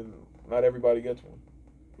not everybody gets one.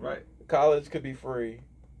 Right. College could be free,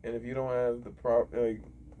 and if you don't have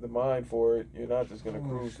the mind for it, you're not just gonna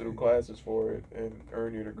cruise through classes for it and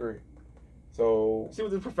earn your degree. So See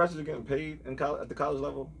what the professors are getting paid in college, at the college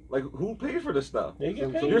level? Like, who pays for this stuff? They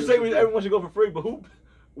get paid. You're saying everyone should go for free, but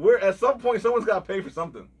at some point, someone's got to pay for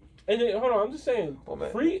something. And then, hold on, I'm just saying,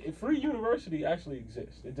 man. free university actually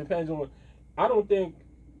exists. It depends on. I don't think.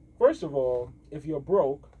 First of all, if you're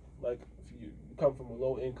broke, like if you come from a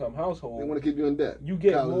low income household, They want to keep you in debt. you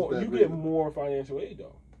get College more. debt, You really. get more financial aid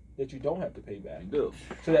though that you don't have to pay back. You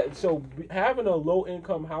do. So having a low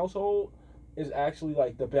income household is actually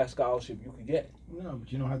like the best scholarship you could get. No,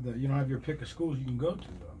 but you don't have your pick of schools you can go to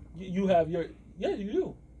though. You have your you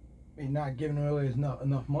do. I mean, not giving really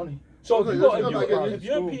enough money. So Okay, if that's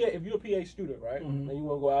you're a PA student, right, Mhm. and you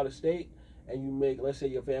want to go out of state, and you make, let's say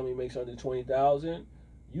your family makes under $20,000,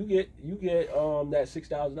 you get that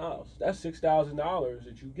 $6,000. That's $6,000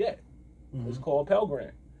 that you get. Mhm. It's called Pell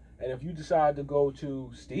Grant, And if you decide to go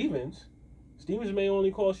to Stevens may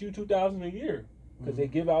only cost you $2,000 a year because they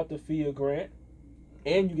give out the FIA grant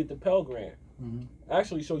and you get the Pell Grant.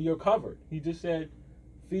 Actually, so you're covered. He just said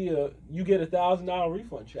FIA, you get $1,000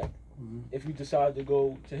 refund check if you decide to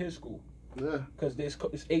go to his school. Yeah. Because it's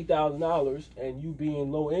 $8,000 and you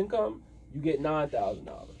being low income, you get $9,000.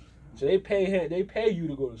 So they pay you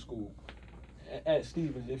to go to school at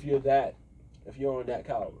Stevens if you're on that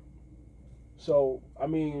caliber. So I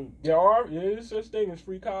mean, there is such thing as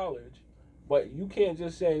free college, but you can't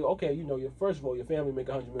just say, okay, you know, first of all, your family make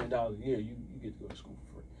 $100 million a year, you get to go to school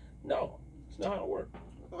for free. No, it's not how it works.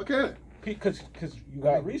 Okay. Because you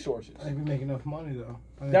got resources. If you make enough money though.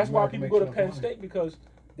 That's why people go to Penn State, because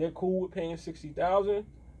they're cool with paying $60,000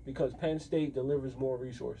 because Penn State delivers more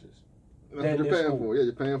resources. That's what you're paying for. Yeah,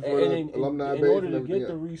 you're paying for the alumni base. In order to get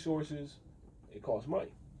the resources, it costs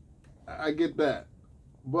money. I get that,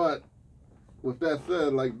 but with that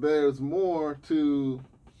said, like there's more to.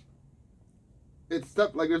 It's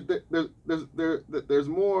stuff like there's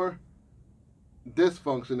more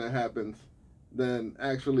dysfunction that happens than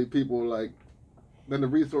actually people than the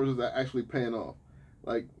resources that are actually paying off.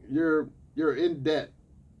 Like you're in debt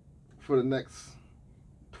for the next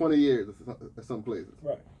 20 years at some places.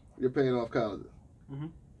 Right. You're paying off colleges. Mm-hmm.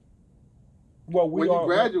 Well, when you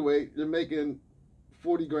graduate, you're making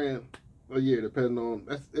 $40,000 a year, depending on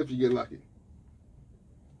that's if you get lucky.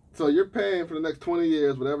 So you're paying for the next 20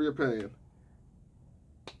 years, whatever you're paying.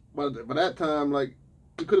 But by that time, like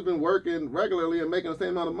you could have been working regularly and making the same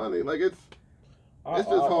amount of money. Like it's just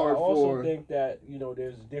hard. I also think that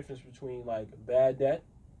there's a difference between like bad debt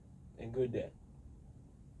and good debt.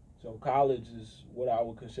 So college is what I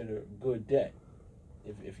would consider good debt.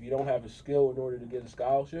 If you don't have a skill in order to get a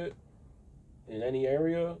scholarship in any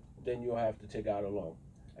area, then you'll have to take out a loan,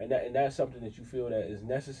 and that's something that you feel that is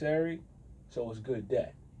necessary. So it's good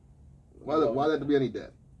debt. Why there to be any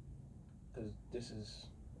debt? Because this is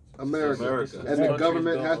America. And the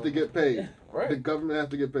government has to get paid. Right. The government has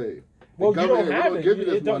to get paid. Well, you don't have it.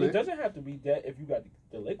 It doesn't have to be debt if you got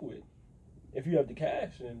the liquid. If you have the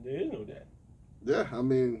cash, then there is no debt. Yeah, I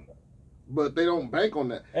mean, but they don't bank on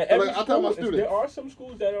that. I tell my students, there are some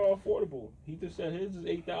schools that are affordable. He just said his is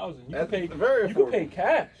 $8,000. You can pay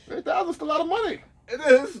cash. $8,000 is a lot of money. It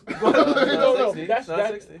is. No,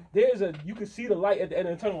 you can see the light at the end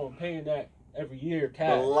of the tunnel and paying that every year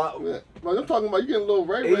cash. Like I'm talking about, you getting little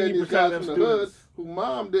Ray and these guys from the hood who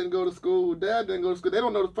mom didn't go to school, who dad didn't go to school. They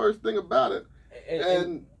don't know the first thing about it,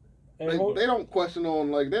 and they don't question on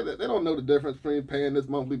like they don't know the difference between paying this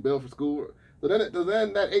monthly bill for school. So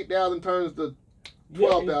then that $8,000 turns to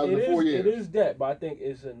 $12,000 in 4 years. It is debt, but I think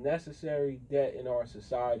it's a necessary debt in our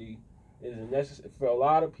society. It is a necessary for a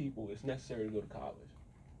lot of people. It's necessary to go to college,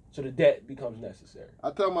 so the debt becomes necessary.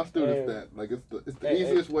 I tell my students that like it's the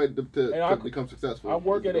easiest way to become successful. I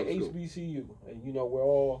work at an HBCU, and we're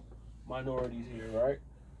all minorities here, right?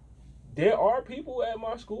 There are people at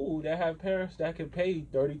my school that have parents that can pay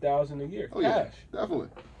 $30,000 a year cash. Yeah, definitely.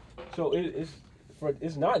 So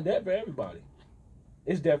it's not debt for everybody.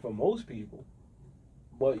 It's debt for most people.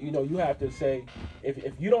 But you have to say if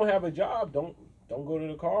you don't have a job, don't go to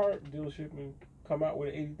the car dealership and come out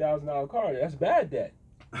with an $80,000 car. That's bad debt.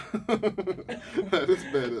 That is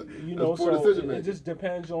bad. So it just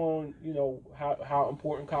depends on how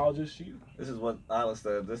important college is to you. This is what Isla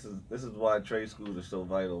said. This is why trade schools are so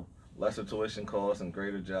vital. Lesser tuition costs and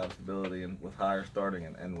greater job stability, and with higher starting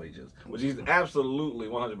and end wages. Which is absolutely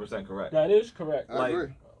 100% correct. That is correct. I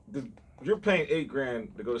agree. You're paying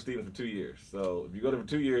 $8,000 to go to Stevens for 2 years. So if you go there for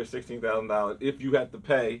 2 years, $16,000. If you have to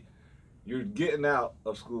pay, you're getting out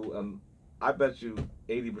of school, and I bet you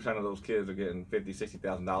 80% of those kids are getting $50,000,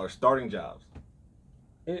 $60,000 starting jobs.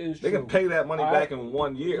 It is they true. can pay that money back in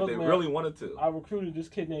 1 year if they really wanted to. I recruited this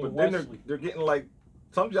kid named Wesley. Wesley. They're getting like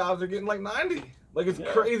some jobs. They're getting like 90. Like it's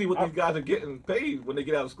crazy what these guys are getting paid when they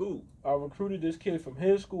get out of school. I recruited this kid from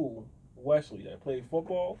his school, Wesley, that played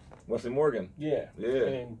football. Wesley Morgan. Yeah.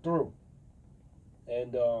 And through.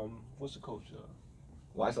 And what's the coach?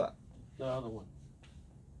 Whiteside. The other one.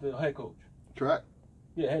 The head coach. Track.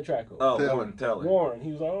 Yeah, head track coach. Oh, Warren Taylor. Warren.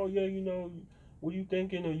 He was like, oh yeah, what are you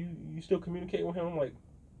thinking? Are you still communicating with him? I'm like,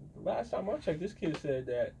 last time I checked, this kid said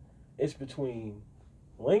that it's between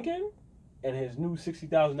Lincoln and his new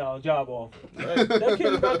 $60,000 job offer. Right? That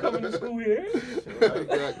kid is not coming to school here.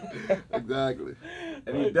 Exactly.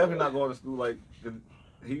 And he's definitely not going to school. Like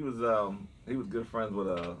he was good friends with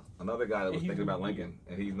another guy that was thinking about Lincoln,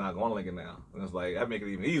 and he's not going to Lincoln now. And it's like that make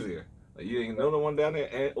it even easier. Like you ain't know no one down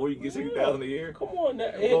there, or you can get $60,000 a year. Come on,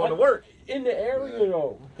 going to work in the area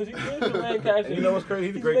though, because he lives in Lancaster. And you know what's crazy?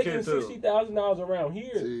 He's a great kid too. $60,000 around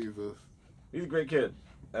here. Jesus, he's a great kid.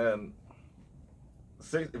 And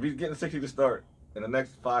if he's getting 60 to start, in the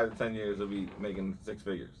next 5 to 10 years, he'll be making 6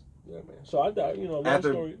 figures. Yeah, man. So I thought, long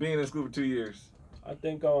After story. being in school for 2 years. I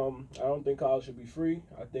think I don't think college should be free.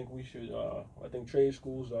 I think we should. I think trade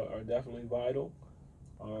schools are definitely vital.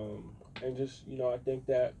 And just I think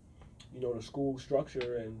that the school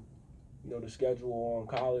structure and the schedule on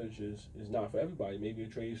college is not for everybody. Maybe a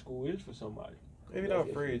trade school is for somebody. Maybe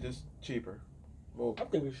not free, just cheaper. Well, I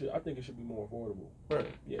think it should be more affordable. Right.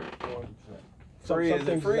 Yeah,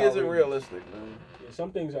 100%. Free isn't realistic, man.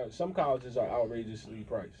 Yeah, some colleges are outrageously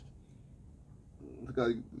priced.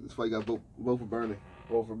 That's why you got to vote for Bernie.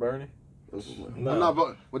 Vote for Bernie? No. I'm not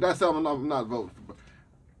voting. With that said, I'm not voting for.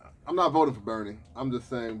 I'm not voting for Bernie. I'm just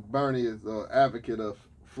saying Bernie is an advocate of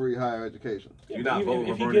free higher education. Yeah, You're not voting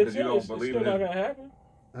for Bernie because you don't believe in it. It's still not gonna happen.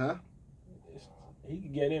 Huh? He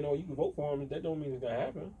can get in, or you can vote for him. That don't mean it's gonna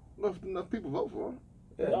happen. Enough people vote for him.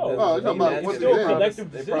 Yeah, no, it's about it's still a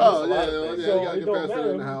collective decision. Oh yeah, so you gotta it get don't past it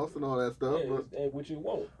matter. in the house and all that stuff. Yeah, but which it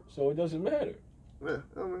won't. So it doesn't matter. yeah,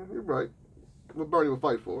 I mean you're right. But Bernie will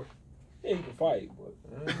fight for it. Yeah, he can fight, but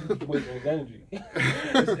he's wasting his energy.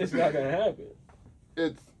 It's not gonna happen.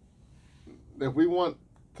 It's if we want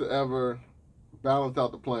to ever balance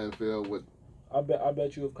out the playing field with. I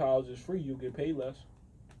bet you if college is free, you get paid less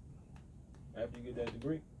after you get that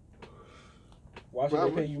degree. Why should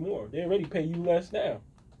they pay you more? They already pay you less now,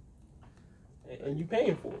 and you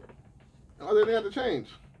paying for it. Oh, then they have to change.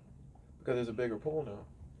 Because there's a bigger pool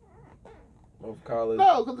now of college.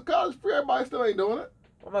 No, because the college free, everybody still ain't doing it.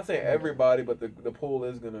 I'm not saying everybody, but the pool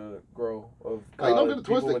is gonna grow of college. Like, don't get it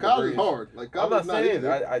twisted. College is degrees. hard. Like, college I'm not saying easy.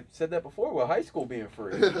 I said that before. Well, high school being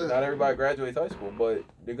free, not everybody graduates high school, but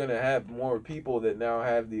they're gonna have more people that now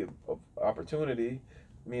have the opportunity,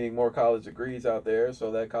 meaning more college degrees out there.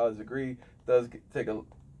 So that college degree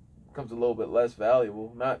becomes a little bit less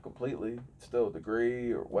valuable. Not completely, it's still a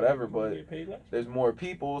degree or whatever, but there's more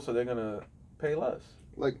people, so they're gonna pay less.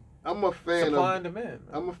 Like, I'm a fan Supply and demand.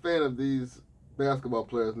 I'm a fan of these basketball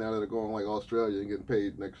players now that are going like Australia and getting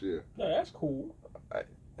paid next year. No, that's cool.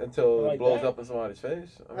 Until like it blows that. up in somebody's face.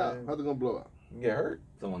 How's it gonna blow up? You get hurt.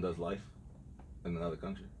 Someone does life in another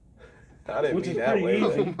country. I didn't Which mean is that pretty way.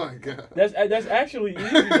 easy. Oh my god. That's actually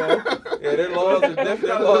easy though. Yeah, their laws are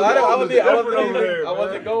different. I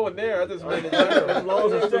wasn't going there. I just made it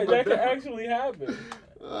That can actually happen.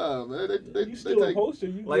 Oh man, they You steal a take, poster,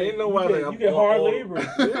 you Like, get, ain't no way you get hard labor.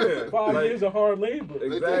 Yeah. 5 Like, years of hard labor.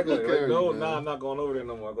 exactly. good care of No, you, man. nah, I'm not going over there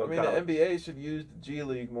no more. I go I to mean, the college. NBA should use the G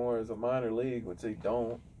League more as a minor league, which they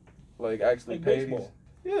don't. Like, actually Like pay baseball.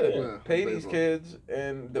 these. Yeah, Pay these baseball. kids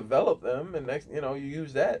and develop them, and next, you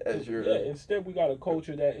use that as your Instead, we got a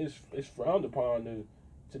culture that is frowned upon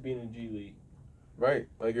to be in the G League. right.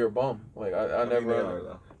 Like you're a bum. Like I I mean, never. they are,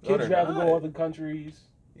 though. No, Kids they're rather not. go other countries.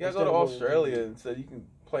 You gotta go to Australia and said you can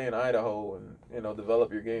play in Idaho and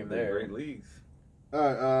develop your game They're there. great leagues. All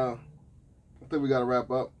right, I think we gotta wrap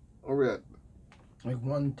up. Where we at? Like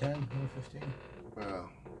 110, 115.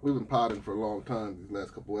 We've been potting for a long time these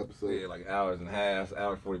last couple episodes. Yeah, like hours and a half,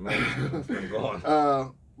 hour 40 minutes. It's been going.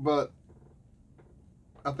 But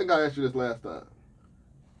I think I asked you this last time.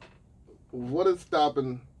 What is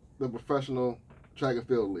stopping the professional track and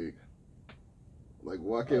field league? Like,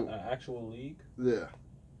 why can't? An actual league. Yeah.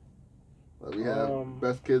 Like, we have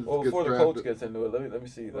best kids. Well, gets before the drafted. coach gets into it, let me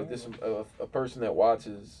see. Like this, a person that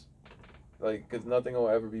watches, like, because nothing will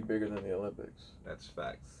ever be bigger than the Olympics. That's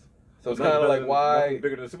facts. So it's kind of like why. Nothing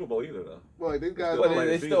bigger than the Super Bowl either, though. Well, like, these guys. But don't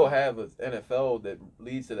they like still have an NFL that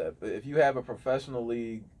leads to that. But if you have a professional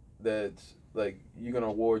league that's like you're gonna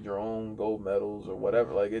award your own gold medals or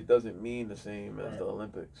whatever, like it doesn't mean the same as the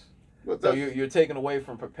Olympics. But So you're taken away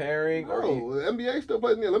from preparing. No, Or the NBA still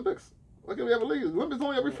plays in the Olympics. Why can't we have a league? The Olympics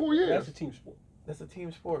only every 4 years. That's a team sport. That's a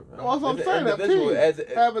team sport, man. No, that's what I'm It's saying. Have individual.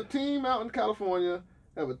 teams. Have a team out in California.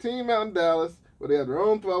 Have a team out in Dallas where they have their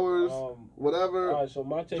own throwers, whatever. All right, so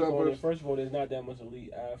my take on jumpers. it, first of all, there's not that much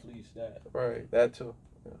elite athletes that Right, that too.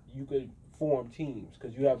 Yeah. you could form teams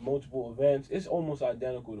because you have multiple events. It's almost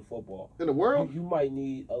identical to football. In the world? You might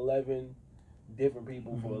need 11 different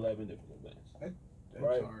people for 11 different events. That's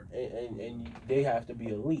right? hard. And they have to be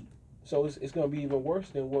elite. So it's going to be even worse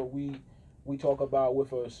than what we talk about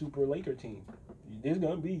with a super Laker team. There's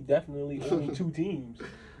going to be definitely only 2 teams.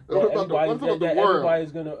 What about the world?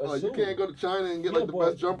 Everybody's going to assume. You can't go to China and get like the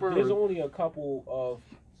best jumper. There's only a couple of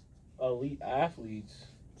elite athletes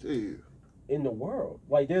in the world.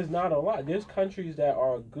 Like, there's not a lot. There's countries that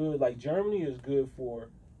are good. Like, Germany is good for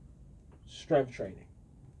strength training,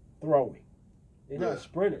 throwing. They're not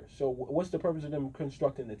sprinters. So what's the purpose of them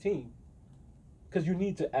constructing the team? Because you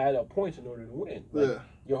need to add up points in order to win. Like,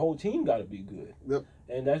 your whole team got to be good. Yep.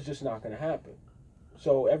 And that's just not going to happen.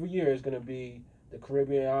 So every year is going to be the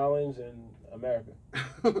Caribbean islands and America.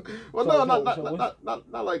 Well, So-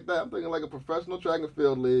 not like that. I'm thinking like a professional track and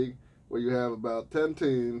field league where you have about 10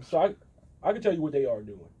 teams. So I can tell you what they are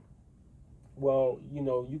doing. Well,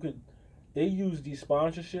 they use these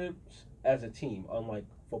sponsorships as a team, unlike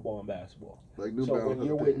football and basketball. Like New So Balance when has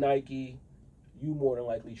you're a with team. Nike, you more than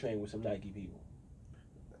likely train with some Nike people.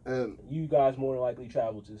 And You guys more than likely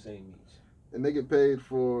travel to the same meets. they get paid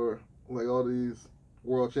for like all these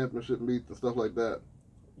world championship meets and stuff like that.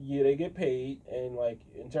 Yeah, they get paid, and like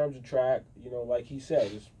in terms of track, like he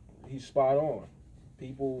said, he's spot on.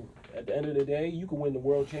 People, at the end of the day, you can win the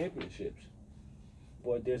world championships,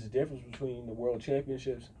 but there's a difference between the world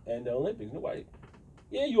championships and the Olympics.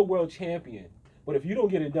 You're a world champion, but if you don't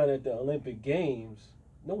get it done at the Olympic Games,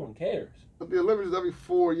 no one cares. But the Olympics is every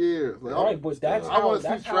 4 years. Like, Right, but that's I how want to see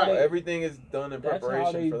that's how track. they, Everything is done in that's preparation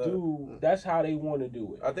how they for that. do. That's how they want to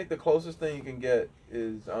do it. I think the closest thing you can get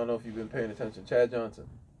is, I don't know if you've been paying attention, Chad Johnson.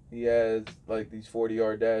 He has like these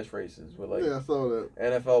 40-yard dash races with like Yeah, I saw that.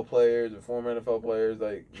 NFL players and former NFL players.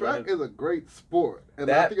 Like Track is a great sport,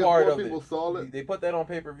 and I that think part more of people it. saw it. They put that on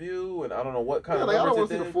pay-per-view, and I don't know what kind Yeah, of like, I don't numbers want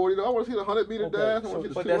to it see the did. 40 though. I want to see the 100-meter Okay, dash. I want so- to see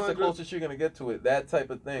the But that's the 200. closest you're gonna get to it. That type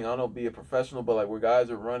of thing. I don't know, be a professional, but like where guys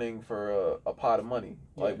are running for a pot of money,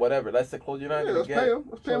 like Yeah. whatever. That's the closest you're not Yeah, gonna let's get. pay them.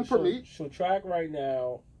 Let's pay them per meet. So track right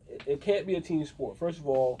now, it can't be a team sport. First of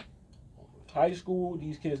all, high school,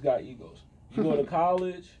 these kids got egos. You go to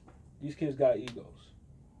college, these kids got egos,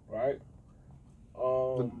 right?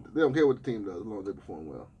 But they don't care what the team does as long as they perform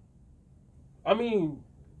well. I mean,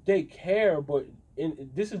 they care, but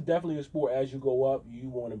this is definitely a sport. As you go up, you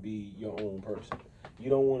want to be your own person. You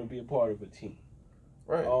don't want to be a part of a team.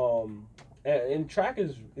 Right. And track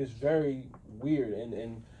is very weird.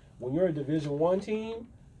 And when you're a Division I team,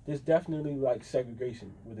 there's definitely like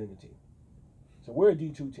segregation within the team. So we're a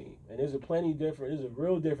D2 team, and there's a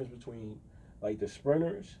real difference between like the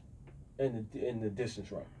sprinters and the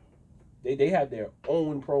distance runner. They have their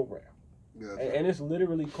own program, Gotcha. and it's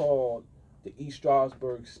literally called the East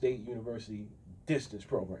Stroudsburg State University Distance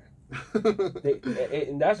Program.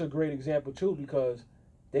 And that's a great example too, because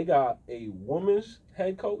they got a woman's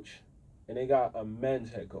head coach and they got a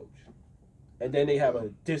men's head coach, and then they have a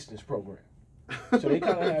distance program. So they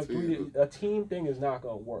kind of have a team thing is not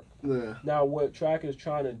going to work. Yeah. Now what track is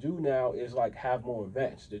trying to do now is like have more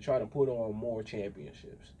events. They're trying to put on more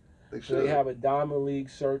championships. So they have a Diamond League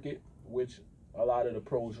circuit, which a lot of the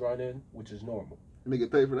pros run in, which is normal. And they get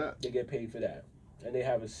paid for that. They get paid for that. And they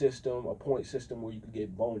have a point system where you can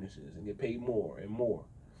get bonuses and get paid more and more.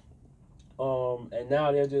 And now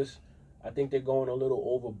I think they're going a little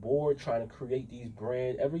overboard trying to create these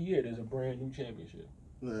every year there's a brand new championship.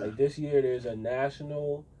 Yeah. Like this year there's a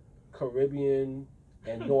national, Caribbean,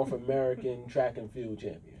 and North American track and field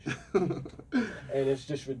championship. And it's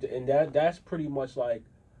just, and that's pretty much like,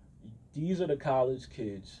 these are the college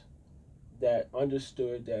kids that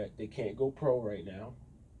understood that they can't go pro right now.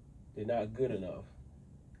 They're not good enough.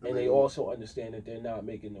 And they also understand that they're not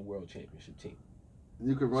making the world championship team.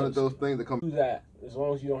 You can run at those things that come. Do that as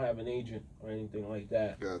long as you don't have an agent or anything like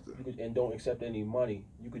that. Gotcha. And don't accept any money.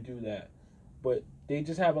 You could do that. But they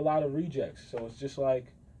just have a lot of rejects. So it's just like,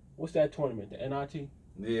 what's that tournament? The NIT?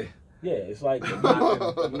 Yeah. Yeah, it's like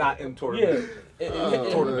Not in tournament. Yeah,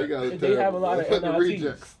 They have a lot of NITs.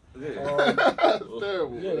 rejects. That's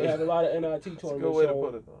terrible. Yeah, they have a lot of NIT tournaments. That's a good way to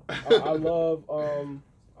put it, though.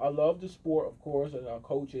 I love the sport, of course, and I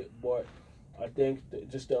coach it, but I think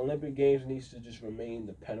just the Olympic Games needs to just remain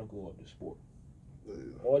the pinnacle of the sport.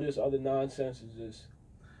 All this other nonsense is just.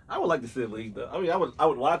 I would like to see a league though. I mean, I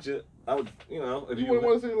would watch it. I would, if You wouldn't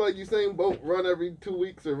want to see like Usain Bolt run every 2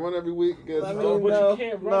 weeks or run every week against. I mean, But no, you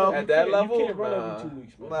can't run no. every, At that you level, can't run nah. every 2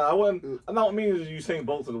 weeks, man. Nah, I wouldn't. I don't mean Usain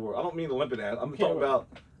Bolt to the world. I don't mean Olympic athletes. I'm talking about,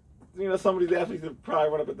 some of these athletes that probably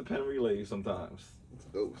run up at the Penn Relays sometimes. It's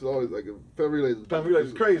dope. It's always like a Penn Relays. Penn Relays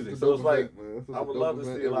is crazy. So it's like, man. I would love to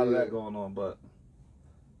see a lot of that going on, but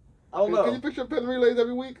I don't Can you know. picture Penn Relays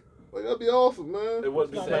every week? Like that'd be awesome, man. It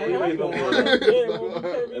wouldn't be Not Penn that Relays no high, more. man.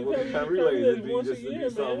 It wouldn't be Penn Relays. It'd be once just a it'd year,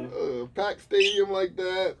 be something. man. Packed stadium like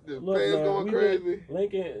that. The Look, fans man, going we crazy.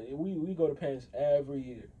 Lincoln, we go to Penn's every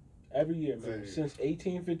year, man, Jeez. since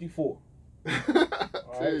 1854. All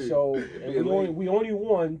right, Jeez. so be and elite. we only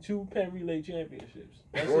won 2 Penn Relay championships.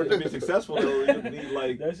 That's Or to it. be successful though, you need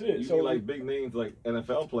like That's it. You So- need like big names like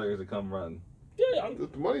NFL players to come run. Yeah,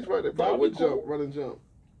 If the money's right, they That'd probably would be cool. jump, run and jump.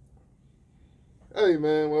 Hey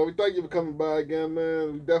man, well we thank you for coming by again,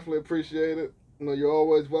 man. We definitely appreciate it. You're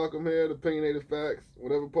always welcome here to Opinionated Facts,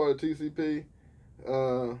 whatever part of TCP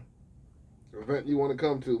event you want to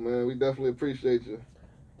come to, man. We definitely appreciate you.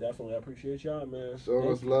 definitely. I appreciate y'all, man. Show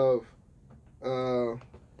Thank us you. love.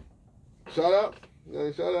 Shout out. You got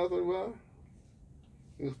any shout outs, everybody?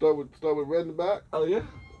 You can start with Red in the back. Oh yeah.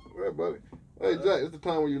 All right, buddy. Hey Jack, it's the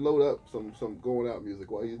time where you load up some going out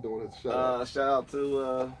music while he's doing his shout out. Shout out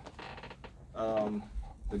to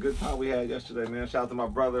the good time we had yesterday, man. Shout out to my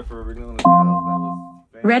brother for renewing the vows.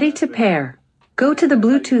 That was Ready to pair. Go to the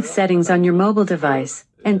Bluetooth settings on your mobile device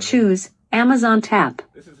and choose Amazon Tap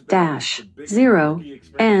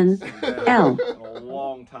 -0NL. a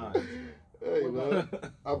long time. Hey man,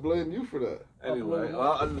 I blame you for that. Anyway,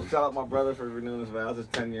 well, I just shout out my brother for renewing his vows, his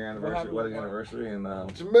 10-year anniversary, wedding anniversary, and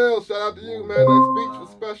Jamel, shout out to you, man. That speech was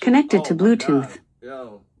special. Connected to Bluetooth.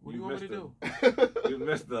 Yo, What do you want me to do? You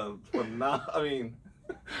missed the phenomenal. I mean,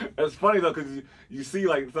 it's funny though because you see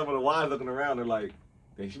like some of the wives looking around, they're like,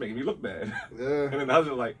 "Dang, she's making me look bad." Yeah. And then the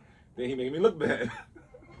husband's like, "Dang, he making me look bad."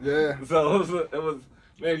 Yeah. So it was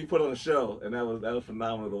man, he put on a show, and that was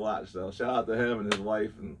phenomenal to watch. So shout out to him and his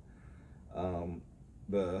wife, and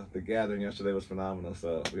the gathering yesterday was phenomenal.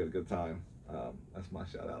 So we had a good time. That's my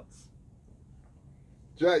shout outs.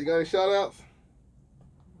 Jack, you got any shout outs?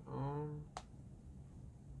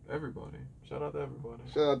 Everybody. Shout out to everybody.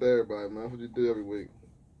 Shout out to everybody, man. That's what you do every week.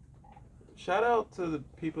 Shout out to the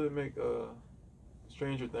people that make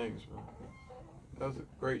Stranger Things, man. That was a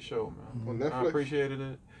great show, man. On Netflix? I appreciated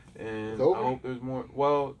it, and It's over? I hope there's more.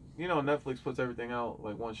 Well, you know, Netflix puts everything out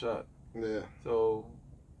like one shot. Yeah. So,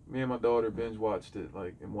 me and my daughter binge watched it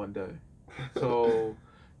like in one day. So,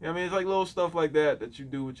 I mean, it's like little stuff like that you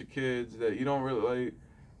do with your kids that you don't really like.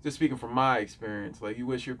 Just speaking from my experience, like you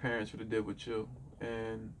wish your parents would have did with you,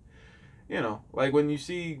 and you know, like when you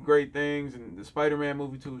see great things, and the Spider-Man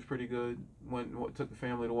movie 2 was pretty good. Took the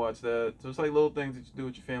family to watch that. So it's like little things that you do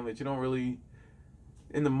with your family that you don't really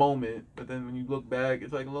in the moment, but then when you look back,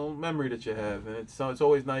 it's like a little memory that you have, and it's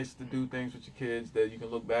always nice to do things with your kids that you can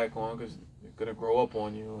look back on because they're gonna grow up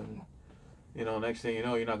on you, and you know, next thing you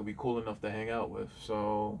know, you're not gonna be cool enough to hang out with.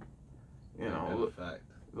 So, you know,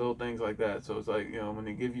 little things like that. So it's like, you know, when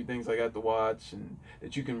they give you things like that to watch and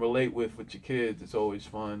that you can relate with your kids, it's always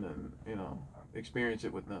fun, and you know, experience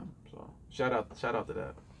it with them. So shout out to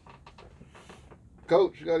that.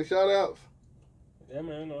 Coach, you got any shout outs? Yeah,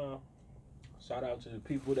 man. Shout out to the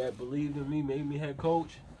people that believed in me, made me head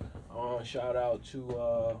coach. Shout out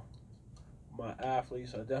to my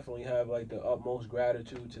athletes. I definitely have like the utmost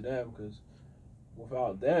gratitude to them, because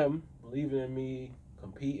without them believing in me,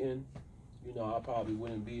 competing, you know, I probably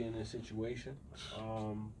wouldn't be in this situation.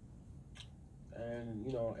 And,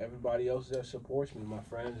 you know, everybody else that supports me, my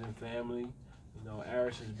friends and family. You know,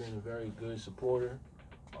 Aris has been a very good supporter.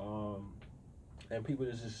 And people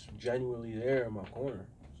that's just genuinely there in my corner.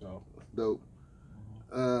 So that's dope.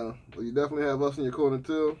 Well, you definitely have us in your corner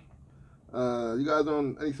too. You guys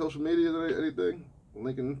on any social media or anything?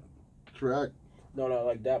 Lincoln Track? No,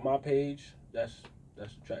 like that. My page. That's the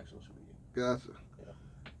Track social media. Gotcha. Yeah,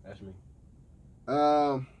 that's me.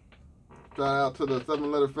 Shout out to the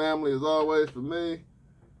 7-letter family as always for me.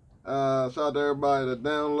 Shout out to everybody that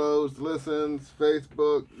downloads, listens,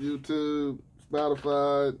 Facebook, YouTube,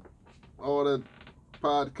 Spotify, all the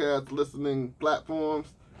podcast listening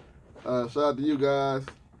platforms. Shout out to you guys.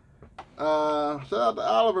 Shout out to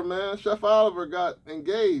Oliver, man. Chef Oliver got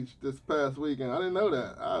engaged this past weekend. I didn't know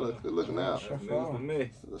that. Oliver's good looking out.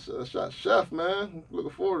 Chef, man.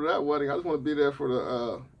 Looking forward to that wedding. I just want to be there for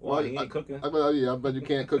the. Well, he ain't cooking. I bet you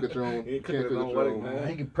can't cook at your own. He ain't cooking at his own wedding, man.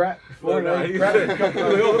 He can prep before He's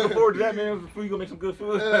looking forward to that, man. You gonna make some good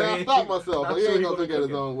food. Yeah, I stopped myself. I'm He sure ain't he gonna gonna cook at his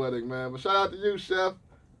cook it. own wedding, man. But shout out to you, Chef.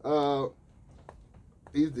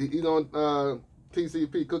 He's on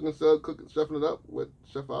TCP Cooking Show, chefing it up with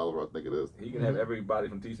Chef Oliver, I think it is. He can have everybody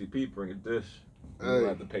from TCP bring a dish. You don't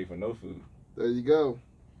have to pay for no food. There you go.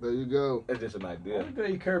 It's just an idea. Why do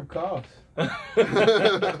you curb costs? Look,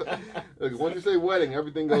 once you say wedding,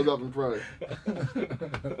 everything goes up in price.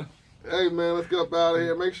 Hey, man, let's get up out of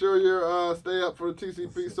here. Make sure you stay up for the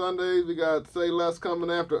TCP Sundays. We got Say Less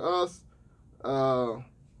coming after us,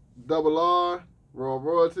 Double R, Raw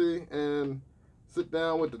Royalty, and Sit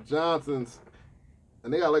Down with the Johnsons.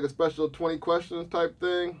 And they got like a special 20 questions type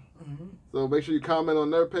thing. Mm-hmm. So make sure you comment on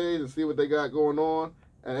their page and see what they got going on.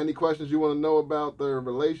 And any questions you want to know about their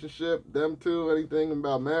relationship, them two, anything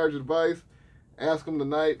about marriage advice, ask them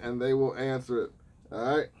tonight and they will answer it. All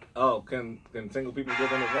right? Oh, can single people give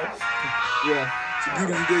them advice? Yeah. It's a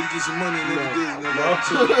beautiful day to get some money and every day.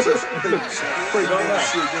 Pray for that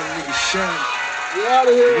shit, young nigga shine. Get out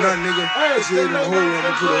of here. Nah, nigga. It's head in the hole. I'm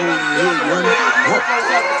gonna put a hole in your head, young.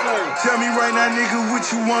 Tell me right now, nigga, what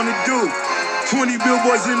you wanna do? 20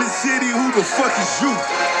 billboards in the city, who the fuck is you?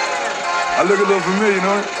 I look a little familiar,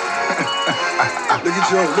 don't it? Look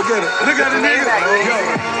at you. Look at it. Look at it, nigga. Yo.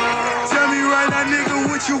 Tell me right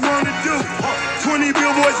what you wanna do. 20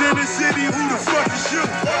 billboards in the city, who the